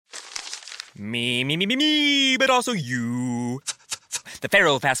Me, but also you. The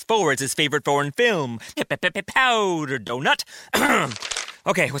Pharaoh fast forwards his favorite foreign film, Powder Donut.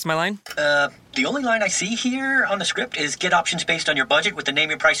 Okay, what's my line? The only line I see here on the script is get options based on your budget with the Name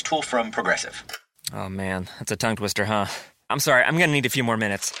Your Price tool from Progressive. Oh man, that's a tongue twister, huh? I'm sorry, I'm gonna need a few more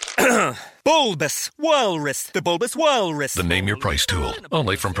minutes. Bulbous Walrus, the Bulbous Walrus. The Name Your Price tool,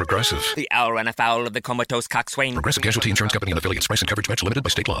 only from Progressive. The owl ran afoul of the comatose coxswain. Progressive Casualty Insurance Company and affiliates. Price and coverage match limited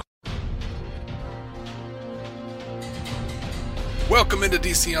by state law. Welcome into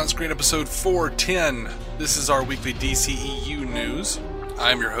DC On Screen episode 410. This is our weekly DCEU news.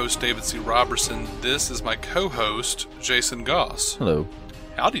 I'm your host, David C. Robertson. This is my co-host, Jason Goss. Hello.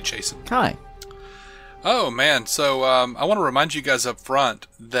 Howdy, Jason. Hi. Oh, man. So, I want to remind you guys up front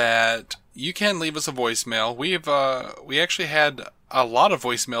that you can leave us a voicemail. We actually had a lot of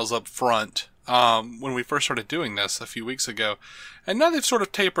voicemails up front when we first started doing this a few weeks ago. And now they've sort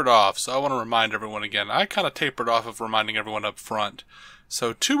of tapered off, so I want to remind everyone again. I kind of tapered off of reminding everyone up front.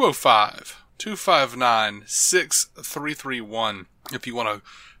 So 205-259-6331 if you want to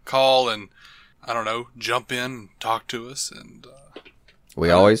call and, I don't know, jump in and talk to us. And we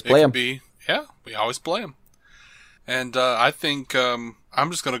always play them. Yeah, we always play them. And I think I'm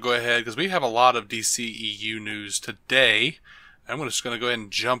just going to go ahead, because we have a lot of DCEU news today. I'm just going to go ahead and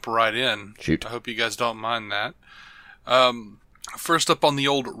jump right in. Shoot. I hope you guys don't mind that. First up on the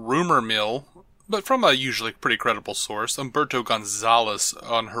old rumor mill, but from a usually pretty credible source, Umberto Gonzalez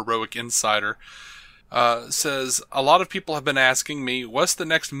on Heroic Insider says, a lot of people have been asking me, what's the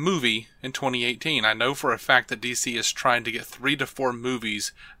next movie in 2018? I know for a fact that DC is trying to get 3 to 4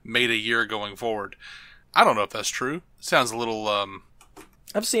 movies made a year going forward. I don't know if that's true. It sounds a little...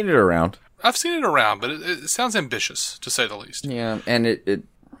 I've seen it around. I've seen it around, but it sounds ambitious, to say the least. Yeah, and it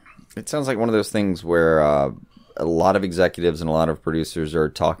sounds like one of those things where a lot of executives and a lot of producers are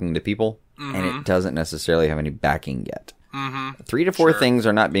talking to people, and it doesn't necessarily have any backing yet. 3 to 4 things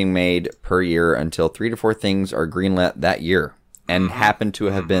are not being made per year until 3 to 4 things are greenlit that year and happen to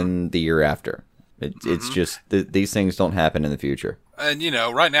have been the year after. It's just these things don't happen in the future. And, you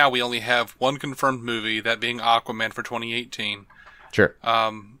know, right now we only have one confirmed movie, that being Aquaman for 2018. Sure.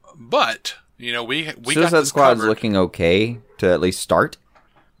 But, you know, we got Suicide this Squad's covered. looking okay to at least start.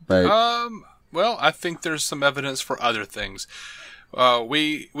 But Well, I think there's some evidence for other things.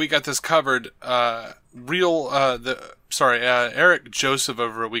 We got this covered. Eric Joseph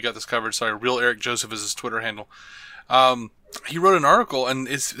over at We Got This Covered. Sorry, Real Eric Joseph is his Twitter handle. He wrote an article, and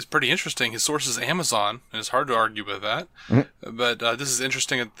it's pretty interesting. His source is Amazon, and it's hard to argue with that. But this is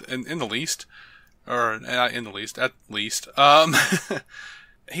interesting in the least, or not in the least, at least.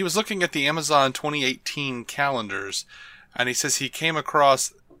 He was looking at the Amazon 2018 calendars, and he says he came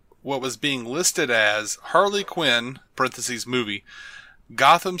across what was being listed as Harley Quinn (parentheses movie),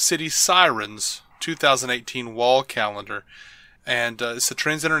 Gotham City Sirens 2018 wall calendar, and it's a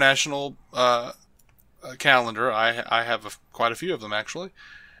Trends International calendar. I have quite a few of them actually,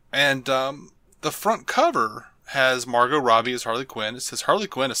 and the front cover has Margot Robbie as Harley Quinn. It says Harley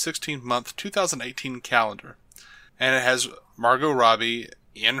Quinn, a 16-month 2018 calendar, and it has Margot Robbie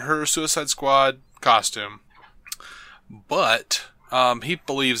in her Suicide Squad costume, but he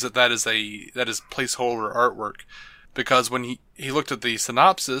believes that is placeholder artwork, because when he looked at the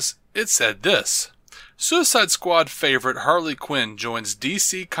synopsis, it said this: Suicide Squad favorite Harley Quinn joins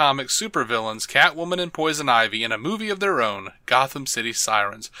DC Comics supervillains Catwoman and Poison Ivy in a movie of their own, Gotham City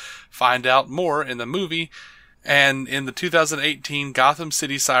Sirens. Find out more in the movie and in the 2018 Gotham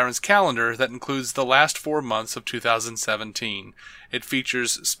City Sirens calendar that includes the last 4 months of 2017. It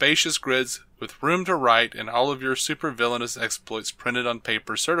features spacious grids with room to write and all of your supervillainous exploits printed on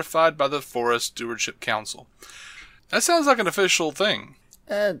paper, certified by the Forest Stewardship Council. That sounds like an official thing.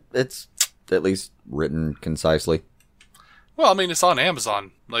 It's at least written concisely. Well, I mean, it's on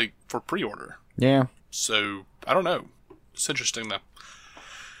Amazon, like, for pre-order. Yeah. So, I don't know. It's interesting,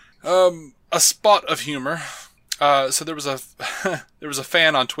 though. A spot of humor. So there was a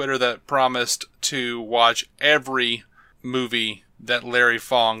fan on Twitter that promised to watch every movie that Larry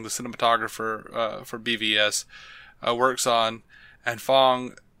Fong, the cinematographer for BVS, works on, and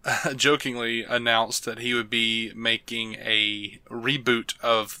Fong jokingly announced that he would be making a reboot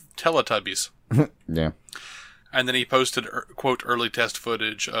of Teletubbies. Yeah. And then he posted, quote, early test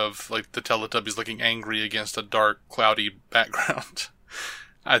footage of, like, the Teletubbies looking angry against a dark, cloudy background.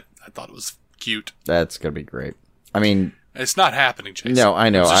 I thought it was cute. That's going to be great. I mean... It's not happening, Jason. No, I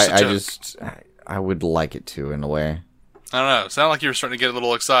know. I would like it to, in a way. I don't know. It sounded like you were starting to get a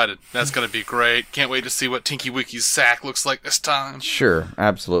little excited. That's going to be great. Can't wait to see what Tinky Winky's sack looks like this time. Sure,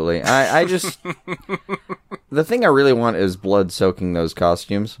 absolutely. I just... The thing I really want is blood soaking those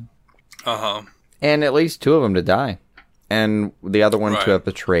costumes. Uh-huh. And at least 2 of them to die. And the other one Right. to have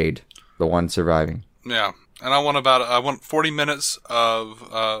betrayed the one surviving. Yeah. And I want 40 minutes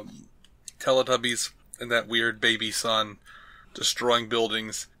of Teletubbies and that weird baby son destroying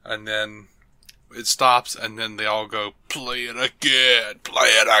buildings, and then it stops, and then they all go, play it again,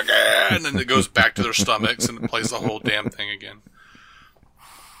 and it goes back to their stomachs, and it plays the whole damn thing again.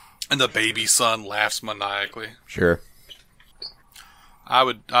 And the baby son laughs maniacally. Sure. I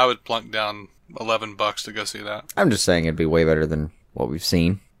would plunk down $11 to go see that. I'm just saying it'd be way better than what we've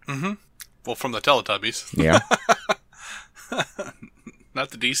seen. Well, from the Teletubbies. Yeah.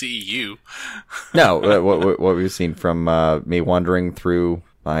 Not the DCEU. No, what we've seen from me wandering through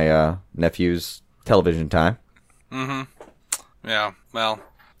my nephew's television time. Yeah, well.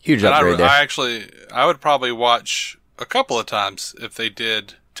 Huge And upgrade there. I would probably watch a couple of times if they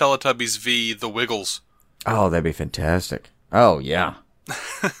did Teletubbies v. The Wiggles. Oh, that'd be fantastic. Oh, yeah.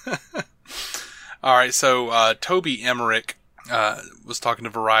 All right, so Toby Emmerich was talking to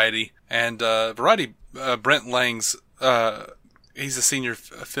Variety, and Variety, Brent Lang's, he's a senior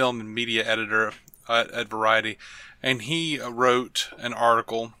film and media editor at Variety, and he wrote an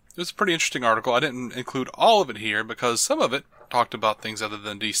article. It was a pretty interesting article. I didn't include all of it here because some of it talked about things other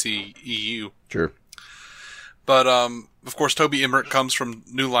than DCEU. Sure. But, of course, Toby Emmerich comes from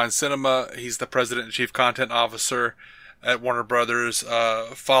New Line Cinema. He's the president and chief content officer at Warner Brothers,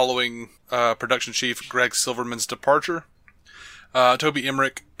 following production chief Greg Silverman's departure. Toby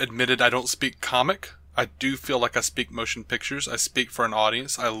Emmerich admitted, I don't speak comic. I do feel like I speak motion pictures. I speak for an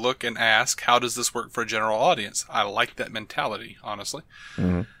audience. I look and ask, how does this work for a general audience? I like that mentality, honestly.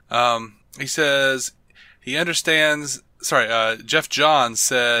 He says he understands... Jeff Johns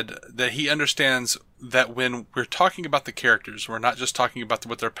said that he understands that when we're talking about the characters, we're not just talking about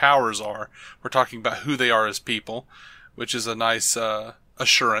what their powers are. We're talking about who they are as people, which is a nice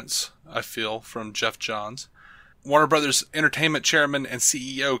assurance, I feel, from Jeff Johns. Warner Brothers Entertainment Chairman and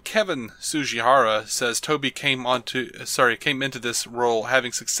CEO Kevin Sugihara says Toby came into this role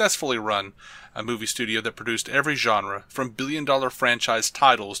having successfully run a movie studio that produced every genre, from billion-dollar franchise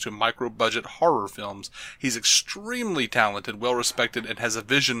titles to micro-budget horror films. He's extremely talented, well-respected, and has a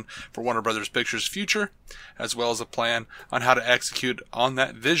vision for Warner Brothers Pictures' future, as well as a plan on how to execute on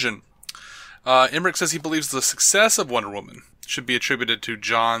that vision. Emmerich says he believes the success of Wonder Woman should be attributed to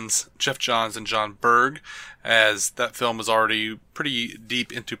Jeff Johns and John Berg, as that film was already pretty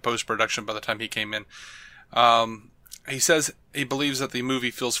deep into post-production by the time he came in. He says he believes that the movie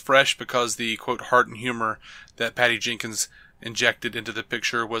feels fresh because the, quote, heart and humor that Patty Jenkins injected into the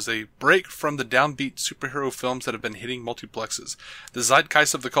picture was a break from the downbeat superhero films that have been hitting multiplexes. The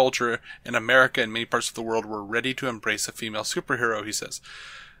zeitgeist of the culture in America and many parts of the world were ready to embrace a female superhero, he says.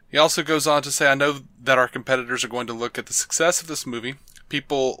 He also goes on to say, I know that our competitors are going to look at the success of this movie.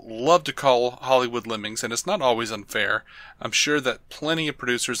 People love to call Hollywood lemmings, and it's not always unfair. I'm sure that plenty of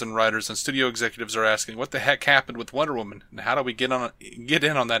producers and writers and studio executives are asking, what the heck happened with Wonder Woman, and how do we get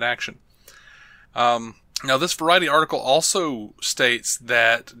in on that action? Now, this Variety article also states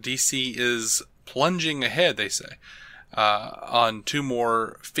that DC is plunging ahead, they say, on 2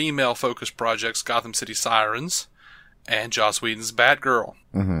 more female-focused projects, Gotham City Sirens and Joss Whedon's Batgirl.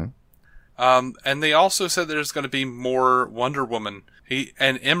 And they also said there's going to be more Wonder Woman.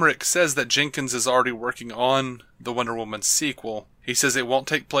 And Emmerich says that Jenkins is already working on the Wonder Woman sequel. He says it won't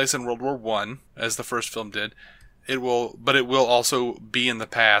take place in World War I, as the first film did. But it will also be in the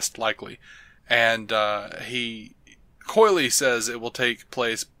past, likely. And he coyly says it will take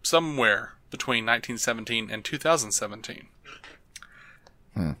place somewhere between 1917 and 2017.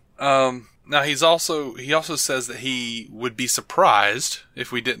 Now he also says that he would be surprised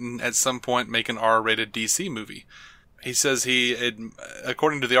if we didn't at some point make an R-rated DC movie. He says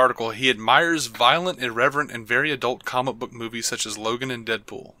according to the article, he admires violent, irreverent, and very adult comic book movies such as Logan and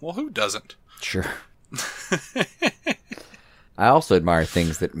Deadpool. Well, who doesn't? Sure. I also admire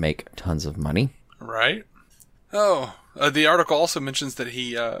things that make tons of money. Right. Oh, the article also mentions that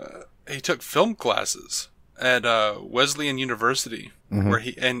he took film classes at Wesleyan University, where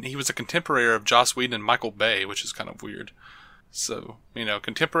he was a contemporary of Joss Whedon and Michael Bay, which is kind of weird. So,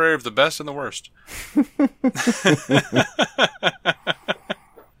 contemporary of the best and the worst.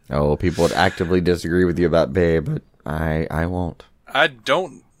 Oh, people would actively disagree with you about Bay, but I won't.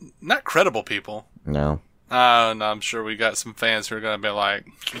 Not credible people. No. No, I'm sure we got some fans who are going to be like,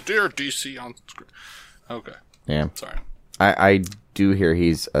 dear DC on screen. Okay. Yeah. Sorry. I do hear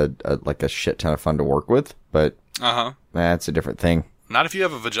he's a shit ton of fun to work with, but that's a different thing. Not if you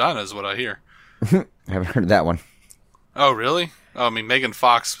have a vagina, is what I hear. I haven't heard that one. Oh, really? Oh, I mean, Megan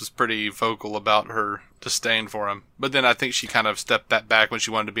Fox was pretty vocal about her disdain for him. But then I think she kind of stepped that back when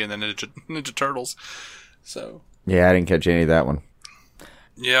she wanted to be in the Ninja Turtles. So Yeah, I didn't catch any of that one.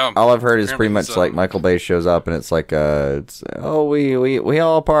 yeah, All I've heard is pretty much like Michael Bay shows up and it's like, we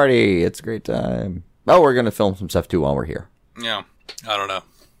all party. It's a great time. Oh, we're going to film some stuff too while we're here. Yeah, I don't know.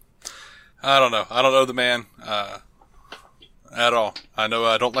 I don't know the man at all. I know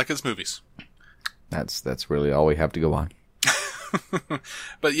I don't like his movies. That's really all we have to go on.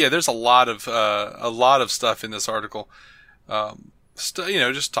 But yeah, there's a lot of stuff in this article.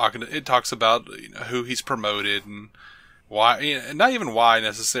 Just talking. It talks about who he's promoted and why. Not even why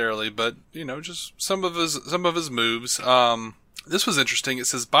necessarily, but just some of his moves. This was interesting. It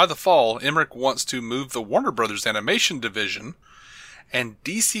says by the fall, Emmerich wants to move the Warner Brothers animation division and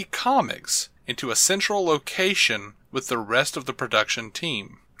DC Comics into a central location with the rest of the production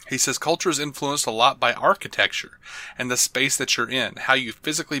team. He says culture is influenced a lot by architecture and the space that you're in, how you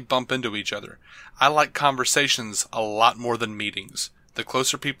physically bump into each other. I like conversations a lot more than meetings. The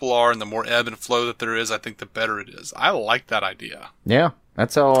closer people are and the more ebb and flow that there is, I think the better it is. I like that idea. Yeah,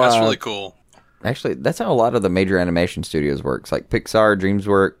 that's really cool. Actually, that's how a lot of the major animation studios works. Like Pixar,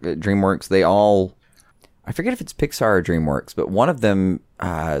 DreamWorks, they all... I forget if it's Pixar or DreamWorks, but one of them,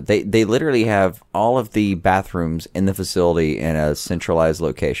 they literally have all of the bathrooms in the facility in a centralized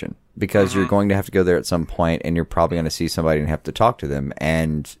location. Because you're going to have to go there at some point, and you're probably going to see somebody and have to talk to them,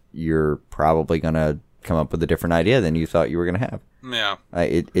 and you're probably going to come up with a different idea than you thought you were going to have. Yeah.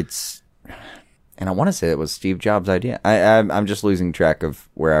 It's... And I want to say it was Steve Jobs' idea. I'm just losing track of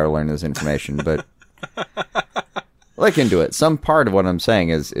where I learned this information, but look into it. Some part of what I'm saying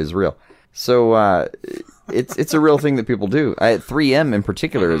is real. So it's a real thing that people do. 3M in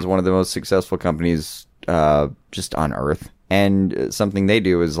particular is one of the most successful companies just on Earth, and something they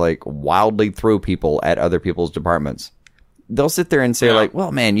do is like wildly throw people at other people's departments. They'll sit there and say like,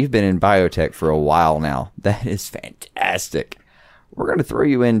 "Well, man, you've been in biotech for a while now. That is fantastic. We're going to throw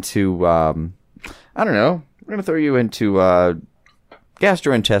you into." I don't know. We're going to throw you into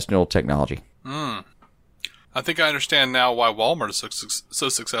gastrointestinal technology. I think I understand now why Walmart is so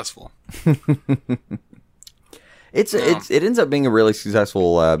successful. It ends up being a really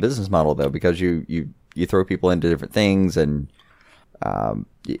successful business model, though, because you throw people into different things, and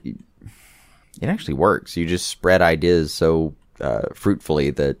it actually works. You just spread ideas so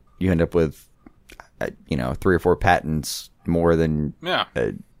fruitfully that you end up with 3 or 4 patents more than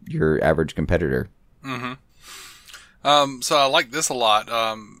your average competitor. So I like this a lot.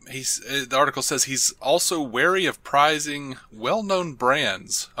 The article says he's also wary of prizing well-known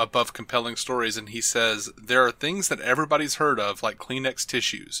brands above compelling stories, and he says there are things that everybody's heard of, like Kleenex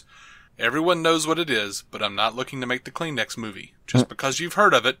tissues. Everyone knows what it is, but I'm not looking to make the Kleenex movie. Just because you've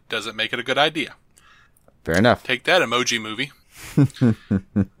heard of it doesn't make it a good idea. Fair enough. Take that, Emoji Movie.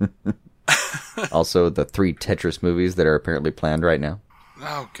 Also, the 3 Tetris movies that are apparently planned right now.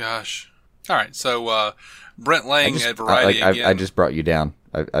 Oh, gosh. All right, so Brent Lang at Variety again. I just brought you down.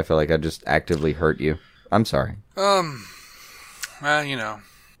 I feel like I just actively hurt you. I'm sorry. Well,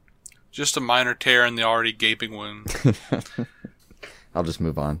 just a minor tear in the already gaping wound. I'll just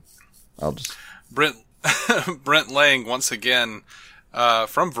move on. Brent Lang, once again,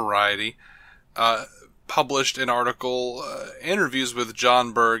 from Variety, published an article, interviews with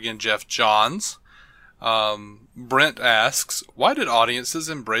John Berg and Jeff Johns. Brent asks, why did audiences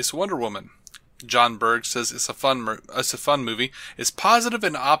embrace Wonder Woman? John Berg says it's a fun movie. It's positive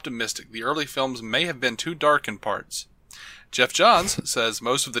and optimistic. The early films may have been too dark in parts. Jeff Johns says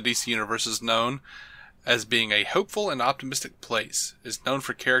most of the DC universe is known as being a hopeful and optimistic place. It's known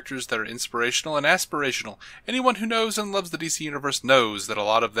for characters that are inspirational and aspirational. Anyone who knows and loves the DC universe knows that a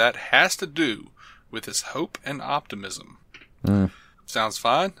lot of that has to do with its hope and optimism. Sounds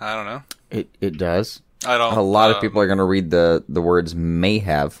fine. I don't know. It does. I don't. A lot of people are going to read the words "may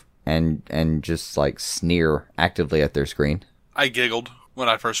have" and just like sneer actively at their screen. I giggled when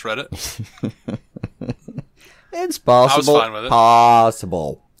I first read it. It's possible. I was fine with it.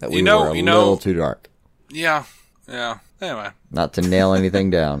 Possible that we were a little too dark. Yeah. Anyway. Not to nail anything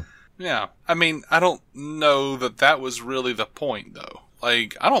down. Yeah. I mean, I don't know that was really the point, though.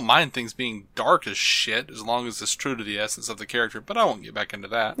 Like, I don't mind things being dark as shit as long as it's true to the essence of the character, but I won't get back into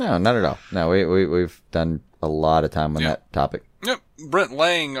that. No, not at all. No, we've done a lot of time on that topic. Yep. Brent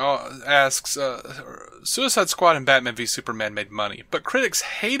Lang asks, Suicide Squad and Batman v Superman made money, but critics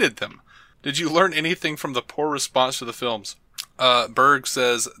hated them. Did you learn anything from the poor response to the films? Berg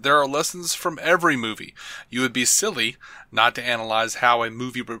says, there are lessons from every movie. You would be silly not to analyze how a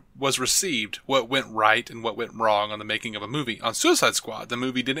movie was received, what went right and what went wrong on the making of a movie. On Suicide Squad, the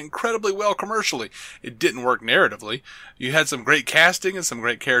movie did incredibly well commercially. It didn't work narratively. You had some great casting and some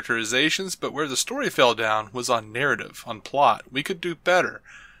great characterizations, but where the story fell down was on narrative, on plot. We could do better.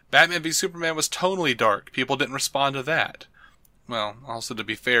 Batman v Superman was tonally dark. People didn't respond to that. Well, also to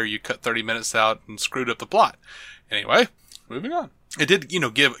be fair, you cut 30 minutes out and screwed up the plot. Anyway, moving on. It did,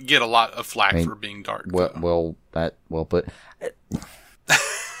 get a lot of flack for being dark. Well, but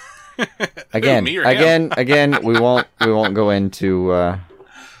again, we won't go into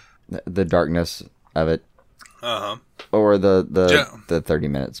the darkness of it, or the 30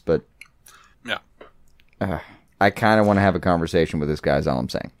 minutes. But yeah, I kind of want to have a conversation with this guy. Is all I'm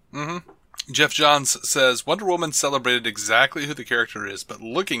saying. Mm-hmm. Jeff Johns says, Wonder Woman celebrated exactly who the character is, but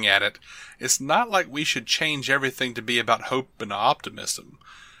looking at it, it's not like we should change everything to be about hope and optimism.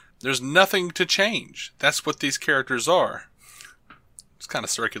 There's nothing to change. That's what these characters are. It's kind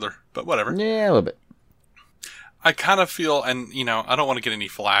of circular, but whatever. Yeah, a little bit. I kind of feel, and, I don't want to get any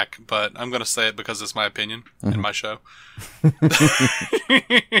flack, but I'm going to say it because it's my opinion in my show.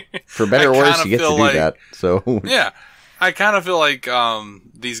 For better or worse, you get to do that. So yeah. I kind of feel like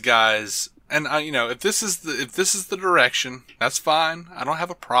these guys, and if this is the direction, that's fine. I don't have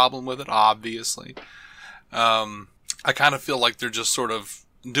a problem with it, obviously. I kind of feel like they're just sort of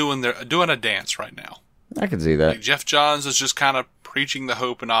doing a dance right now. I can see that. Like Jeff Johns is just kind of preaching the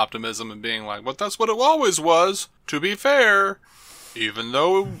hope and optimism and being like, "Well, that's what it always was." To be fair, even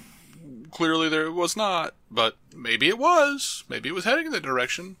though clearly there was not, but maybe it was. Maybe it was heading in that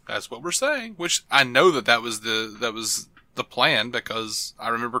direction. That's what we're saying. Which I know that was the plan because I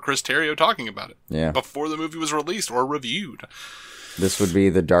remember Chris Terrio talking about it. Yeah. Before the movie was released or reviewed. This would be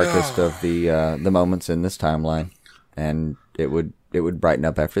the darkest of the moments in this timeline, and it would brighten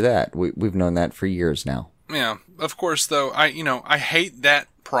up after that. We've known that for years now. Yeah. Of course, though, I hate that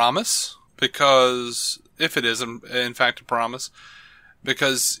promise because if it is in fact a promise.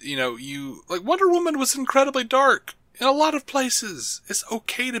 Because, Wonder Woman was incredibly dark in a lot of places. It's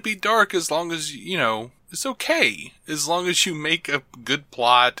okay to be dark as long as, it's okay. As long as you make a good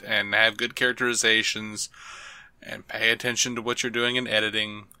plot and have good characterizations and pay attention to what you're doing in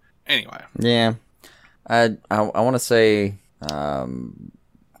editing. Anyway. Yeah. I want to say, how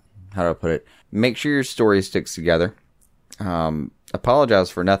do I put it? Make sure your story sticks together. Apologize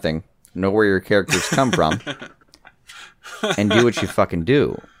for nothing. Know where your characters come from. And do what you fucking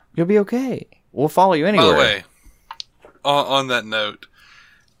do. You'll be okay. We'll follow you anywhere. By the way, on that note,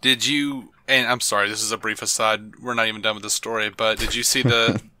 did you? And I'm sorry, this is a brief aside. We're not even done with the story. But did you see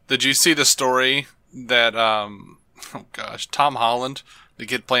the story that Tom Holland, the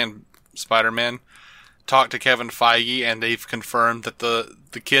kid playing Spider-Man, talked to Kevin Feige, and they've confirmed that the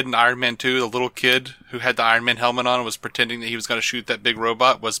kid in Iron Man 2, the little kid who had the Iron Man helmet on and was pretending that he was going to shoot that big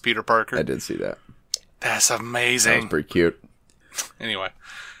robot, was Peter Parker. I did see that. That's amazing. That was pretty cute. Anyway.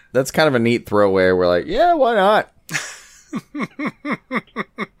 That's kind of a neat throwaway. We're like, yeah, why not?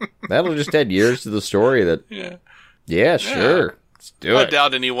 That'll just add years to the story that, yeah, sure. Let's do it. I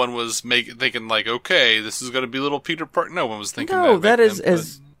doubt anyone was thinking like, okay, this is going to be little Peter Parker. No one was thinking that. No, that is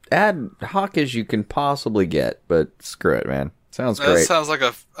as ad hoc as you can possibly get, but screw it, man. Sounds great. That sounds like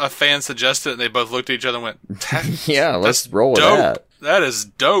a fan suggested, and they both looked at each other and went, yeah, let's roll with dope. that. That is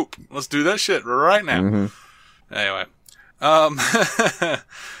dope. Let's do that shit right now. Mm-hmm. Anyway.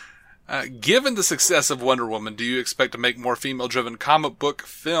 Given the success of Wonder Woman, do you expect to make more female-driven comic book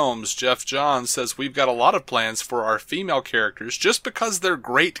films? Jeff Johns says, we've got a lot of plans for our female characters just because they're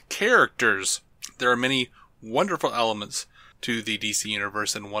great characters. There are many wonderful elements to the DC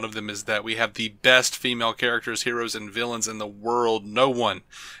universe, and one of them is that we have the best female characters, heroes, and villains in the world. No one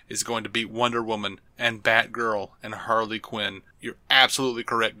is going to beat Wonder Woman and Batgirl and Harley Quinn. You're absolutely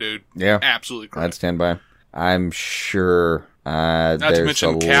correct, dude. Yeah. Absolutely correct. I'd stand by. I'm sure Not there's to mention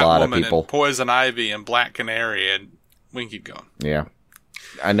a lot of Catwoman people. and Poison Ivy and Black Canary, and we can keep going. Yeah.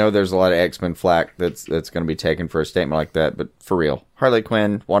 I know there's a lot of X-Men flack that's going to be taken for a statement like that, but for real. Harley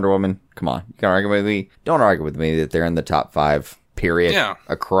Quinn, Wonder Woman, come on. You can argue with me. Don't argue with me that they're in the top 5, period,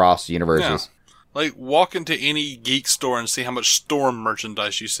 across universes. Yeah. Like, walk into any geek store and see how much Storm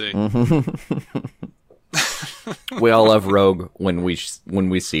merchandise you see. We all love Rogue when we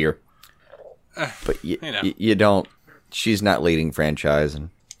see her. But you don't. She's not leading franchise and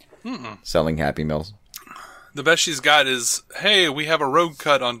selling Happy Meals. The best she's got is, hey, we have a Rogue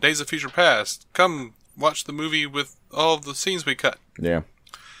cut on Days of Future Past. Come watch the movie with all of the scenes we cut. Yeah.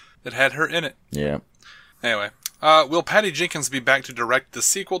 That had her in it. Yeah. Anyway. Will Patty Jenkins be back to direct the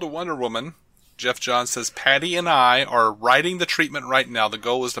sequel to Wonder Woman? Jeff Johns says, Patty and I are writing the treatment right now. The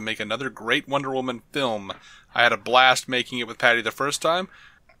goal is to make another great Wonder Woman film. I had a blast making it with Patty the first time.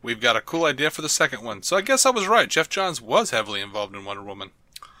 We've got a cool idea for the second one. So I guess I was right. Jeff Johns was heavily involved in Wonder Woman.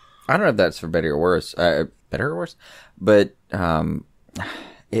 I don't know if that's for better or worse. Better or worse? But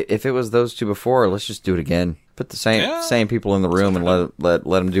if it was those two before, let's just do it again. Put the same people in the room and let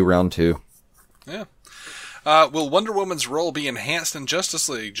them do round two. Yeah. Will Wonder Woman's role be enhanced in Justice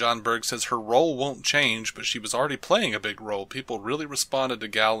League? John Berg says her role won't change, but she was already playing a big role. People really responded to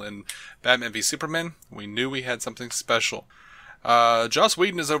Gal in Batman v Superman. We knew we had something special. Joss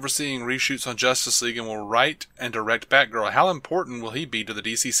Whedon is overseeing reshoots on Justice League and will write and direct Batgirl. How important will he be to the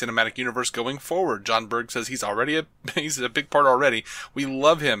DC Cinematic Universe going forward? John Berg says he's a big part already. We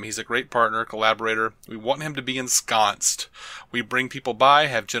love him. He's a great partner, collaborator. We want him to be ensconced. We bring people by,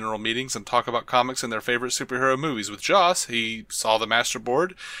 have general meetings, and talk about comics and their favorite superhero movies. With Joss, he saw the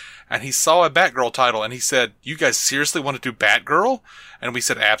masterboard, and he saw a Batgirl title, and he said, "You guys seriously want to do Batgirl?" And we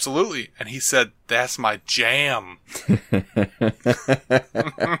said, "Absolutely." And he said, "That's my jam."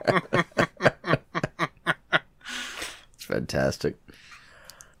 It's fantastic.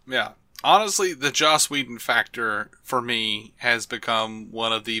 Yeah. Honestly, the Joss Whedon factor, for me, has become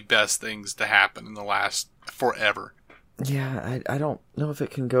one of the best things to happen in the last forever. Yeah, I don't know if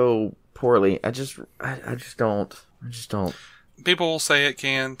it can go poorly. I just don't. People will say it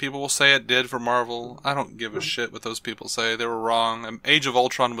can. People will say it did for Marvel. I don't give a shit what those people say. They were wrong. Age of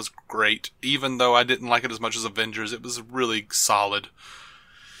Ultron was great. Even though I didn't like it as much as Avengers, it was really solid.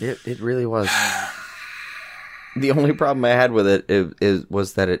 It really was. The only problem I had with it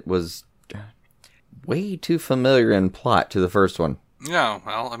was that it was way too familiar in plot to the first one. No,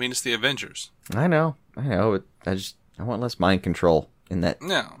 well, I mean, it's the Avengers. I know. But I want less mind control in that.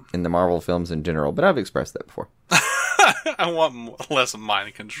 No. In the Marvel films in general, but I've expressed that before. I want less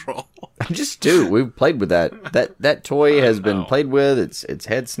mind control. I just do. We've played with that. That toy has been played with. Its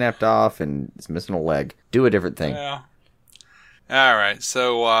head snapped off and it's missing a leg. Do a different thing. Yeah. All right.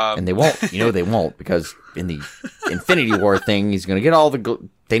 So. And they won't. They won't, because in the Infinity War thing, he's going to get all the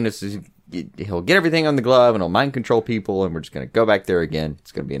Thanos. He'll get everything on the glove and he'll mind control people, and we're just going to go back there again.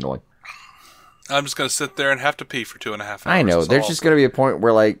 It's going to be annoying. I'm just going to sit there and have to pee for 2.5 hours. I know. There's just going to be a point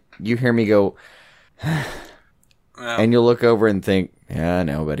where, like, you hear me go, and you'll look over and think, yeah, I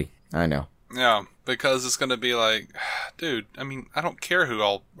know, buddy. I know. Yeah, because it's going to be like, dude, I mean, I don't care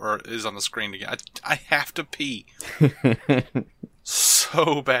who is on the screen again. I have to pee.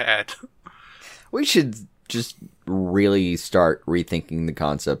 So bad. We should just really start rethinking the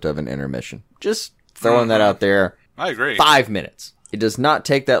concept of an intermission. Just throwing that out there. I agree. 5 minutes. It does not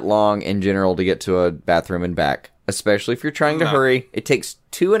take that long in general to get to a bathroom and back, especially if you're trying to hurry. It takes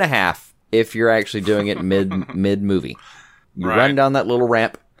 2.5 if you're actually doing it mid movie. You run down that little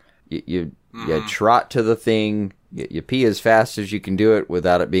ramp, you trot to the thing, you pee as fast as you can do it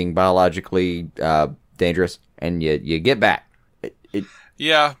without it being biologically dangerous, and you get back.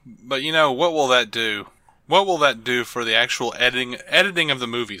 Yeah, but what will that do? What will that do for the actual editing of the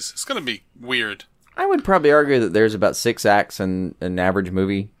movies? It's going to be weird. I would probably argue that there's about 6 acts in an average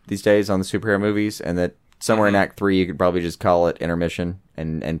movie these days on the superhero movies, and that somewhere in Act 3 you could probably just call it intermission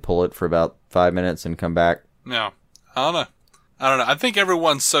and pull it for about 5 minutes and come back. No. I don't know. I think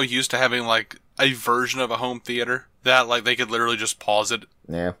everyone's so used to having, like, a version of a home theater that, like, they could literally just pause it.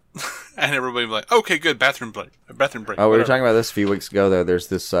 Yeah. And everybody would be like, okay, good, bathroom break. Oh, we were talking about this a few weeks ago, though. There's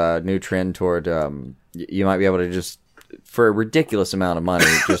this new trend toward, you might be able to just, for a ridiculous amount of money,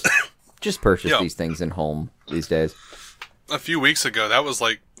 just purchase these things in home these days. A few weeks ago, that was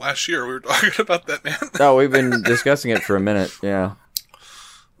like last year, we were talking about that, man. Oh, we've been discussing it for a minute, yeah.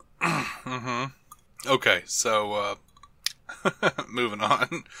 Mm-hmm. Okay, so, moving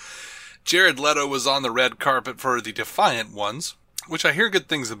on. Jared Leto was on the red carpet for The Defiant Ones, which I hear good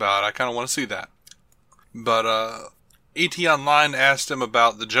things about. I kind of want to see that. But, ET Online asked him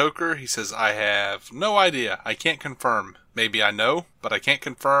about the Joker. He says, I have no idea. I can't confirm. Maybe I know, but I can't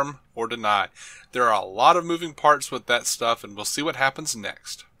confirm or deny. There are a lot of moving parts with that stuff, and we'll see what happens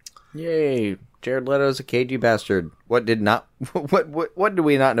next. Yay. Jared Leto's a cagey bastard. What do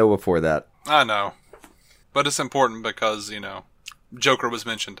we not know before that? I know. But it's important because, Joker was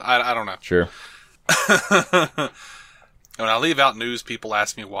mentioned. I don't know. Sure. When I leave out news, people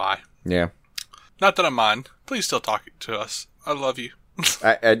ask me why. Yeah. Not that I mind. Please still talk to us. I love you.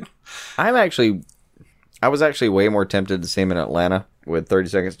 I was actually way more tempted to see him in Atlanta with 30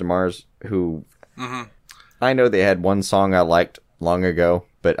 Seconds to Mars, who I know they had one song I liked long ago,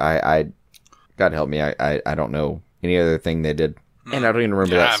 but I God help me, I don't know any other thing they did. And I don't even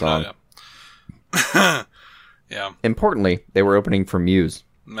remember that song. Yeah. Importantly, they were opening for Muse.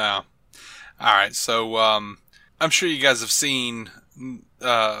 No. All right, so I'm sure you guys have seen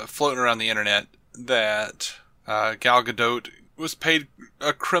floating around the internet that Gal Gadot was paid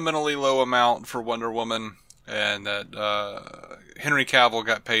a criminally low amount for Wonder Woman, and that Henry Cavill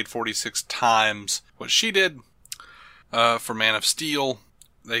got paid 46 times what she did for Man of Steel.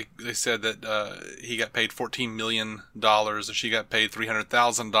 They said that he got paid $14 million and she got paid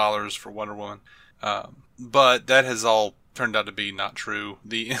 $300,000 for Wonder Woman. But that has all turned out to be not true.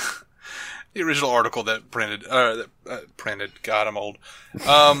 The original article that printed, God, I'm old.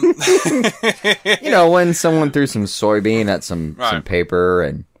 When someone threw some soybean at some paper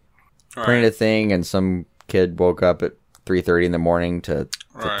and printed a thing, and some kid woke up at 3:30 in the morning to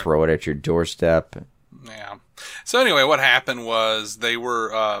throw it at your doorstep. Yeah. So anyway, what happened was they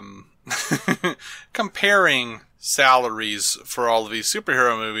were comparing salaries for all of these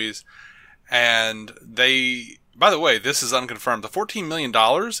superhero movies, and they... By the way, this is unconfirmed. The $14 million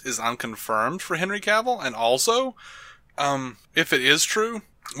is unconfirmed for Henry Cavill, and also, if it is true,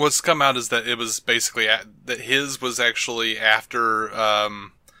 what's come out is that it was basically that his was actually after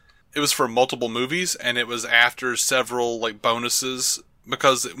it was for multiple movies, and it was after several like bonuses,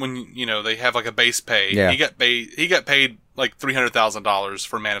 because when they have like a base pay, he got paid like $300,000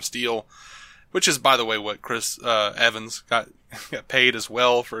 for Man of Steel, which is, by the way, what Chris Evans got paid as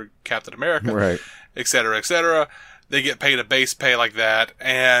well for Captain America, right? Et cetera, et cetera. They get paid a base pay like that,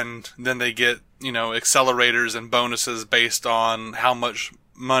 and then they get, accelerators and bonuses based on how much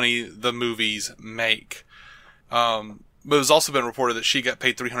money the movies make. But it's also been reported that she got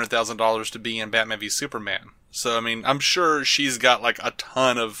paid $300,000 to be in Batman v Superman. So, I mean, I'm sure she's got like a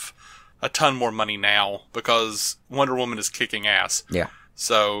ton more money now, because Wonder Woman is kicking ass. Yeah.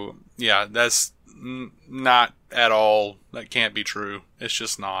 So, yeah, that's not at all, that can't be true. It's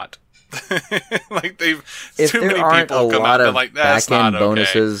just not. Like if too there many aren't people a come lot out of like, that's back-end not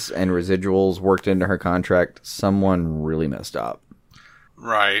bonuses and residuals worked into her contract, someone really messed up.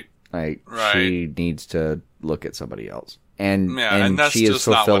 Right. Like, she needs to look at somebody else. And that's she is just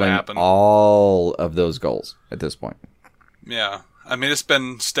not what fulfilling happened. all of those goals at this point. Yeah. I mean, it's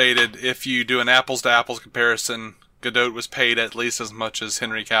been stated, if you do an apples-to-apples comparison, Gadot was paid at least as much as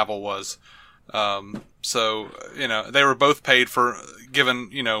Henry Cavill was. So, they were both paid for, given,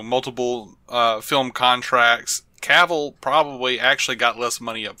 multiple film contracts. Cavill probably actually got less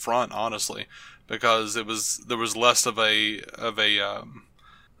money up front, honestly, because there was less of a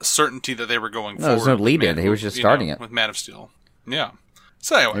certainty that they were going forward. No, there's no lead in. He was just starting it. With Man of Steel. Yeah.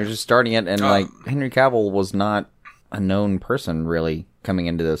 So anyway. He was just starting it, and Henry Cavill was not a known person, really, coming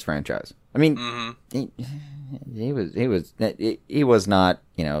into this franchise. I mean, he was not,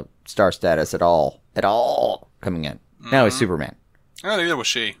 star status at all coming in. Now he's Superman. Oh, neither was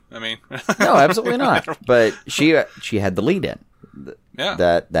she. I mean, no, absolutely not. But she had the lead in.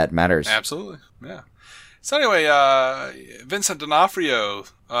 Yeah, that matters. Absolutely. Yeah. So anyway, Vincent D'Onofrio,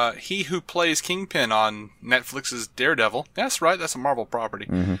 he who plays Kingpin on Netflix's Daredevil. That's right. That's a Marvel property.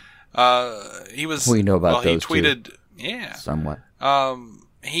 Mm-hmm. He was. We know about those. He tweeted. Too. Yeah. Somewhat.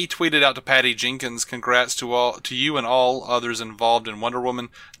 He tweeted out to Patty Jenkins, "Congrats to you and all others involved in Wonder Woman.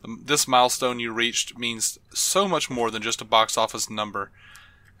 This milestone you reached means so much more than just a box office number."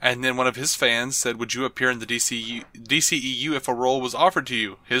 And then one of his fans said, "Would you appear in the DCEU if a role was offered to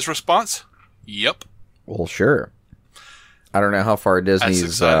you?" His response, "Yep." Well, sure. I don't know how far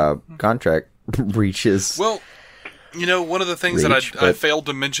Disney's contract reaches. Well, one of the things that I failed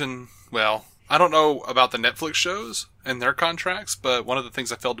to mention, well, I don't know about the Netflix shows and their contracts, but one of the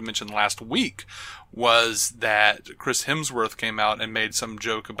things I failed to mention last week was that Chris Hemsworth came out and made some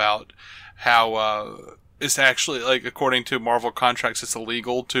joke about how it's actually, like, according to Marvel contracts, it's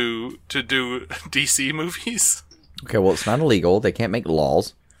illegal to do DC movies. Okay, well, it's not illegal. They can't make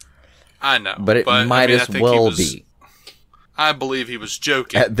laws. I know. But it might as well be. I believe he was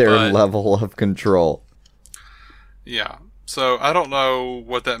joking. At their level of control. Yeah. So, I don't know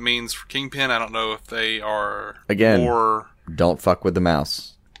what that means for Kingpin. I don't know if they are don't fuck with the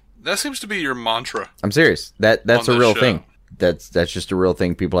mouse. That seems to be your mantra. I'm serious. That's a real thing. That's just a real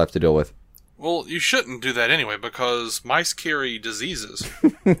thing people have to deal with. Well, you shouldn't do that anyway, because mice carry diseases.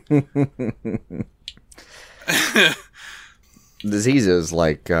 Diseases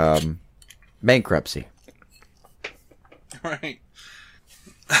like bankruptcy. Right.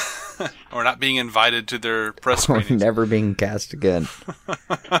 Or not being invited to their press Or screenings. never being cast again.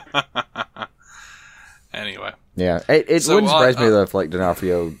 Anyway. Yeah. It wouldn't surprise me though if, like,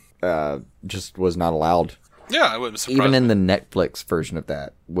 D'Onofrio just was not allowed. Yeah, it wouldn't surprise Even me. in the Netflix version of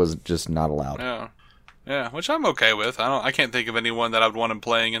that was just not allowed. Yeah. Yeah, which I'm okay with. I can't think of anyone that I would want him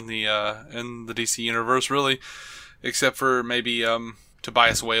playing in the DC universe, really. Except for maybe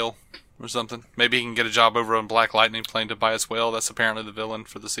Tobias Whale or something. Maybe he can get a job over on Black Lightning playing Tobias Whale. That's apparently the villain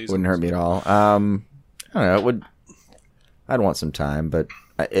for the season. Wouldn't hurt me at all. I don't know. I'd want some time, but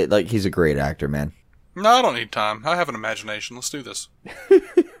he's a great actor, man. No, I don't need time. I have an imagination. Let's do this.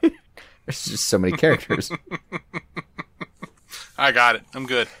 There's just so many characters. I got it. I'm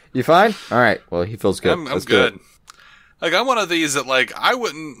good. You fine? All right. Well, he feels good. I'm good. Like, I'm one of these that, like, I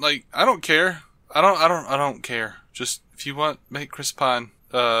wouldn't, like, I don't care. I don't care. Just, if you want, make Chris Pine,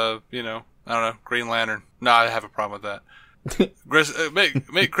 I don't know, Green Lantern. No, I have a problem with that.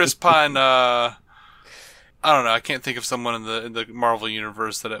 Make Chris Pine, I don't know. I can't think of someone in the Marvel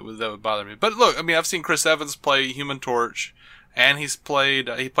universe that would bother me. But look, I mean, I've seen Chris Evans play Human Torch, and he played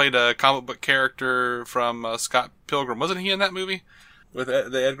a comic book character from Scott Pilgrim. Wasn't he in that movie with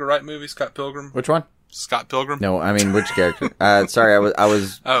the Edgar Wright movie, Scott Pilgrim? Which one? Scott Pilgrim. No, I mean which character? Sorry, I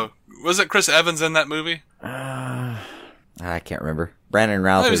was. Oh, was it Chris Evans in that movie? I can't remember. Brandon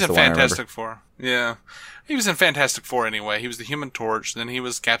Routh he was is in the Fantastic Four. Yeah. He was in Fantastic Four anyway. He was the Human Torch, then he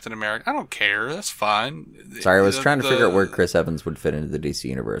was Captain America. I don't care. That's fine. Sorry, I was trying to figure out where Chris Evans would fit into the DC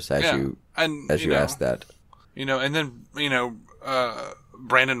universe as you asked that. And then,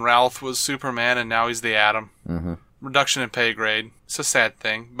 Brandon Routh was Superman, and now he's the Atom. Mm-hmm. Reduction in pay grade. It's a sad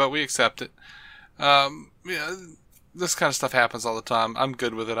thing, but we accept it. This kind of stuff happens all the time. I'm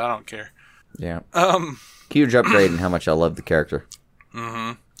good with it. I don't care. Yeah. Huge upgrade in how much I love the character.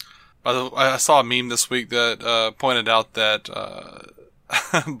 Mm-hmm. By the way, I saw a meme this week that pointed out that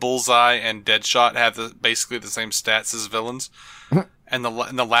Bullseye and Deadshot have basically the same stats as villains, and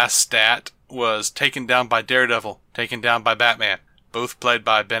the last stat was taken down by Daredevil, taken down by Batman, both played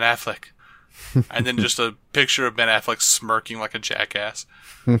by Ben Affleck, and then just a picture of Ben Affleck smirking like a jackass.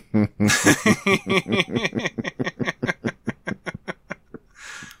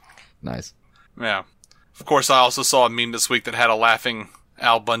 Nice. Yeah. Of course, I also saw a meme this week that had a laughing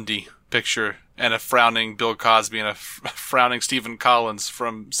Al Bundy picture and a frowning Bill Cosby and a frowning Stephen Collins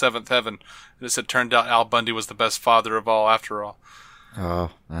from Seventh Heaven. And it said, "Turned out Al Bundy was the best father of all after all."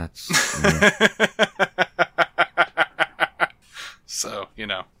 Oh, that's... So,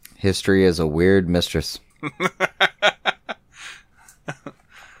 History is a weird mistress.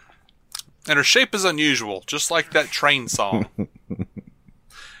 And her shape is unusual, just like that train song.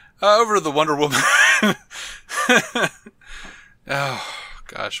 Over to the Wonder Woman. Oh,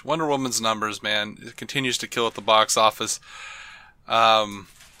 gosh. Wonder Woman's numbers, man. It continues to kill at the box office.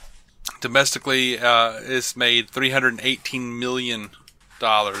 Domestically, it's made $318 million.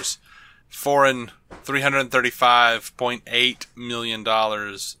 Foreign, $335.8 million,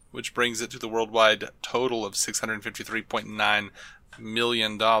 which brings it to the worldwide total of $653.9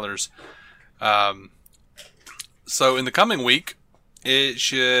 million. So in the coming week, it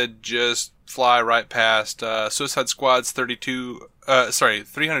should just fly right past Suicide Squad's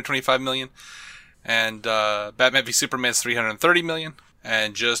 $325 million, and Batman v Superman's $330 million,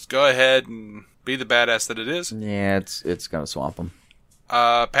 and just go ahead and be the badass that it is. Yeah, it's gonna swamp them.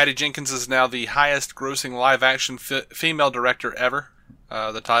 Patty Jenkins is now the highest-grossing live-action female director ever.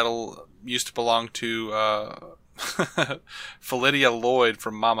 The title used to belong to Philidia Lloyd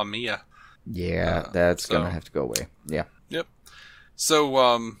from Mamma Mia. Yeah, that's gonna have to go away. Yeah. Yep.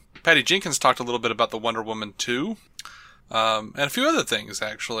 So, Patty Jenkins talked a little bit about the Wonder Woman 2, and a few other things,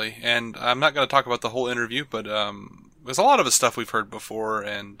 actually. And I'm not going to talk about the whole interview, but there's a lot of the stuff we've heard before,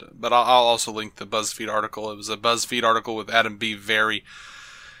 but I'll also link the BuzzFeed article. It was a BuzzFeed article with Adam B. Vary.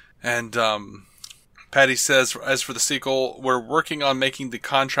 And Patty says, as for the sequel, we're working on making the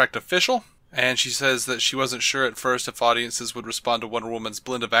contract official. And she says that she wasn't sure at first if audiences would respond to Wonder Woman's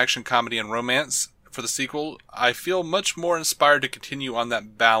blend of action, comedy, and romance. For the sequel, I feel much more inspired to continue on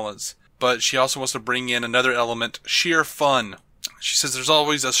that balance. But she also wants to bring in another element, sheer fun. She says there's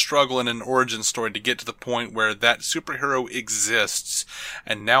always a struggle in an origin story to get to the point where that superhero exists.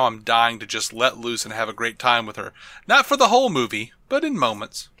 And now I'm dying to just let loose and have a great time with her. Not for the whole movie, but in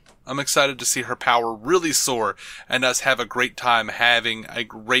moments. I'm excited to see her power really soar and us have a great time having a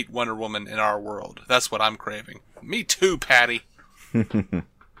great Wonder Woman in our world. That's what I'm craving. Me too, Patty.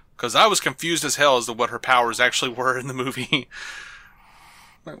 Because I was confused as hell as to what her powers actually were in the movie.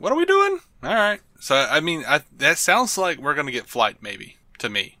 Like, what are we doing? All right. So, I mean, that sounds like we're going to get Flight, maybe, to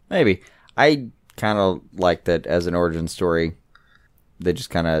me. Maybe. I kind of like that as an origin story. They just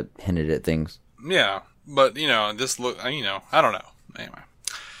kind of hinted at things. Yeah. But, this look, I don't know.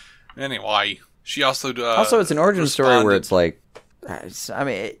 Anyway, she also... also, it's an origin story where it's like...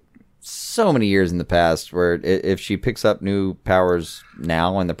 so many years in the past where if she picks up new powers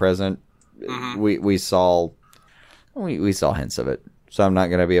now in the present, we saw hints of it. So I'm not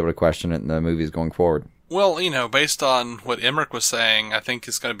going to be able to question it in the movies going forward. Well, based on what Emmerich was saying, I think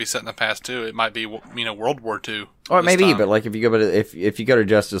it's going to be set in the past too. It might be, World War II. Or it may be, time. but like if you go to if you go to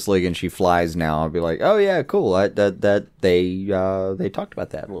Justice League and she flies now, I'll be like, oh yeah, cool. That they talked about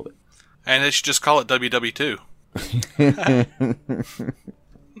that a little bit. And they should just call it WW2.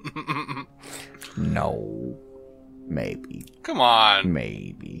 No, maybe. Come on,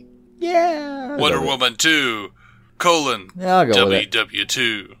 maybe. Yeah. Wonder Woman 2, Yeah, I'll go with it.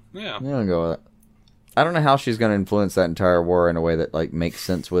 WW2. Yeah, I'll go with it. I don't know how she's going to influence that entire war in a way that like makes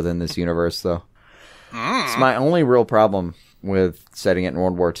sense within this universe, though. It's my only real problem with setting it in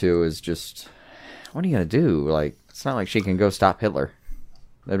World War II is just, what are you going to do? Like, it's not like she can go stop Hitler.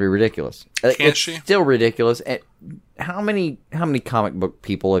 That'd be ridiculous. Can't she? Still ridiculous. How many comic book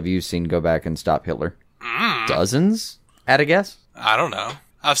people have you seen go back and stop Hitler? Dozens, at a guess? I don't know.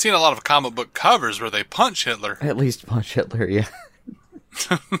 I've seen a lot of comic book covers where they punch Hitler. At least punch Hitler, yeah.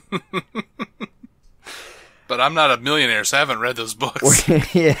 But I'm not a millionaire, so I haven't read those books.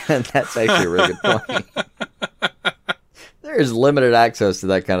 Yeah, that's actually a really good point. There's limited access to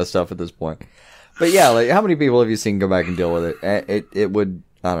that kind of stuff at this point. But yeah, like, how many people have you seen go back and deal with it? It would,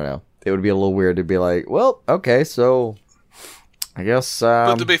 I don't know. It would be a little weird to be like, well, okay, so I guess...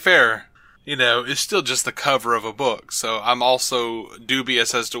 But to be fair, it's still just the cover of a book. So I'm also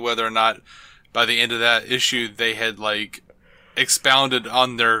dubious as to whether or not by the end of that issue they had, like, expounded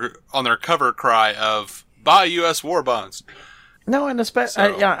on their cover cry of, buy U.S. war bonds. No, and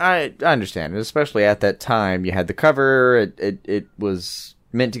I understand. Especially at that time, you had the cover. It was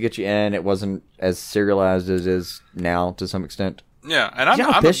meant to get you in. It wasn't as serialized as it is now to some extent. Yeah, and I'm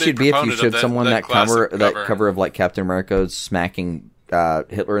how pissed you'd be if you showed someone that cover of like Captain America smacking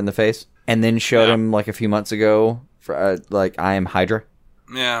Hitler in the face, and then showed him like a few months ago for like I Am Hydra.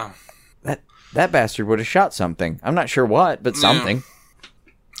 Yeah, that bastard would have shot something. I'm not sure what, but something.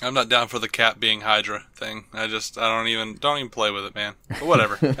 I'm not down for the Cap being Hydra thing. I don't even play with it, man. But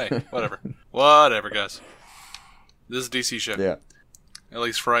whatever. Hey, whatever, guys. This is a DC show. Yeah. At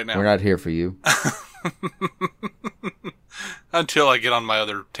least for right now. We're not here for you. Until I get on my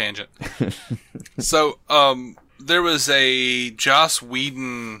other tangent. So, there was a Joss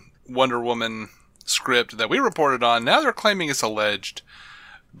Whedon Wonder Woman script that we reported on. Now they're claiming it's alleged.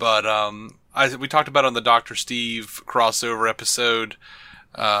 But, we talked about on the Dr. Steve crossover episode,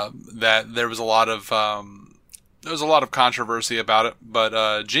 that there was a lot of controversy about it. But,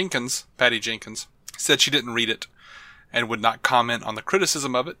 Patty Jenkins, said she didn't read it and would not comment on the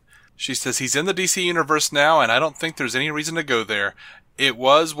criticism of it. She says, he's in the DC universe now, and I don't think there's any reason to go there. It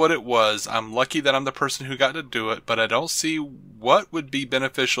was what it was. I'm lucky that I'm the person who got to do it, but I don't see what would be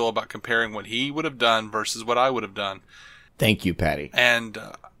beneficial about comparing what he would have done versus what I would have done. Thank you, Patty. And,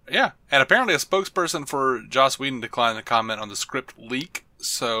 and apparently a spokesperson for Joss Whedon declined to comment on the script leak.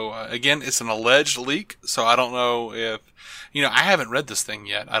 So, again, it's an alleged leak, so I don't know if... I haven't read this thing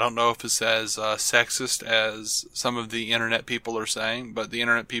yet. I don't know if it's as sexist as some of the internet people are saying, but the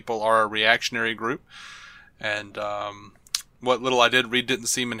internet people are a reactionary group. And what little I did read didn't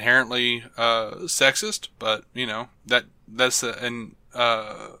seem inherently sexist, but, that's an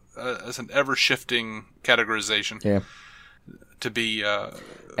ever-shifting categorization. Yeah. To be...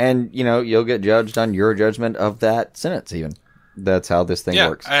 and, you'll get judged on your judgment of that sentence, even. That's how this thing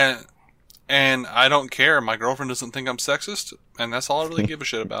works. And I don't care. My girlfriend doesn't think I'm sexist, and that's all I really give a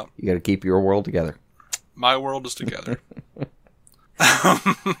shit about. You got to keep your world together. My world is together.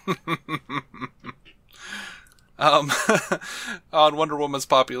 On Wonder Woman's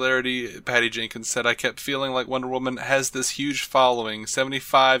popularity, Patty Jenkins said, I kept feeling like Wonder Woman has this huge following.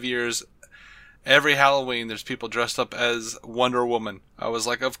 75 years, every Halloween, there's people dressed up as Wonder Woman. I was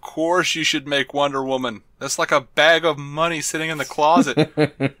like, of course you should make Wonder Woman. That's like a bag of money sitting in the closet.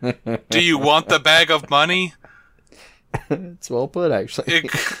 Do you want the bag of money? It's well put, actually.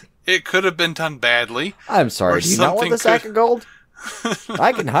 It could have been done badly. I'm sorry, do you not want the sack of gold?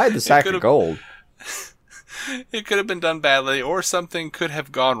 I can hide the sack of gold. It could have been done badly, or something could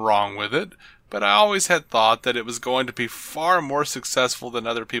have gone wrong with it. But I always had thought that it was going to be far more successful than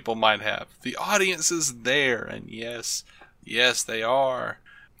other people might have. The audience is there, and yes, they are.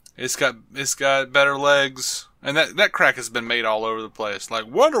 It's got better legs, and that crack has been made all over the place. Like,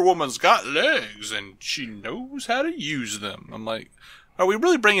 Wonder Woman's got legs, and she knows how to use them. I'm like, are we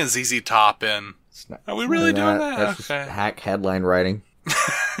really bringing ZZ Top in? Are we really doing that? That's just hack headline writing.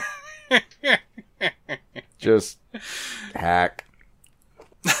 Just hack.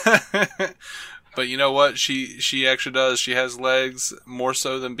 But you know what? She actually does. She has legs more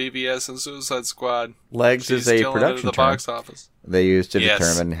so than BVS and Suicide Squad. Legs is a production the term box office. They use to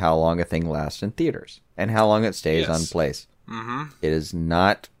determine how long a thing lasts in theaters and how long it stays on place. Mm-hmm. It is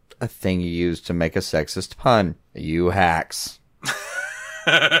not a thing you use to make a sexist pun. You hacks.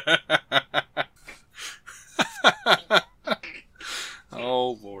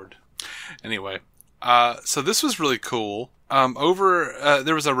 Oh, Lord. Anyway, so this was really cool.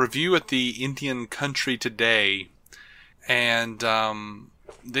 There was a review at the Indian Country Today, and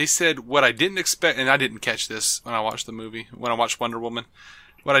they said what I didn't expect, and I didn't catch this when I watched the movie, when I watched Wonder Woman.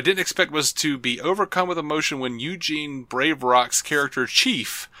 What I didn't expect was to be overcome with emotion when Eugene Braverock's character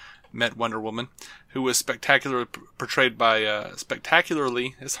Chief met Wonder Woman, who was spectacularly portrayed by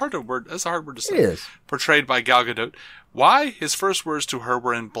spectacularly. It's a hard word to say. It is. Portrayed by Gal Gadot. Why? His first words to her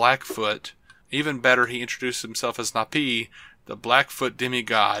were in Blackfoot. Even better, he introduced himself as Napi, the Blackfoot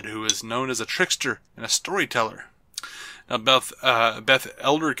demigod, who is known as a trickster and a storyteller. Now, Beth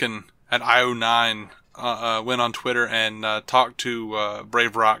Elderkin at IO9 went on Twitter and talked to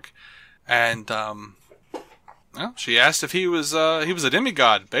Brave Rock, and she asked if he was a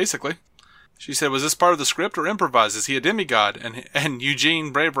demigod. Basically, she said, "Was this part of the script or improvised? Is he a demigod?" And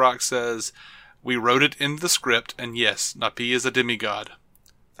Eugene Brave Rock says, "We wrote it in the script, and yes, Napi is a demigod."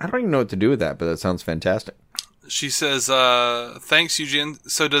 I don't even know what to do with that, but that sounds fantastic. She says, "Thanks, Eugene.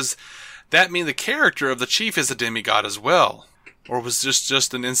 So does that mean the character of the Chief is a demigod as well? Or was this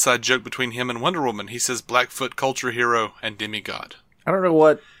just an inside joke between him and Wonder Woman?" He says, "Blackfoot culture hero and demigod." I don't know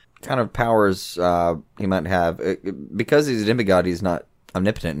what kind of powers he might have. Because he's a demigod, he's not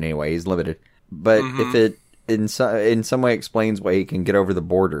omnipotent in any way. He's limited. But if it in some way explains why he can get over the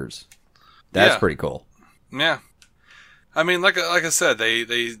borders, that's pretty cool. Yeah. I mean, like I said,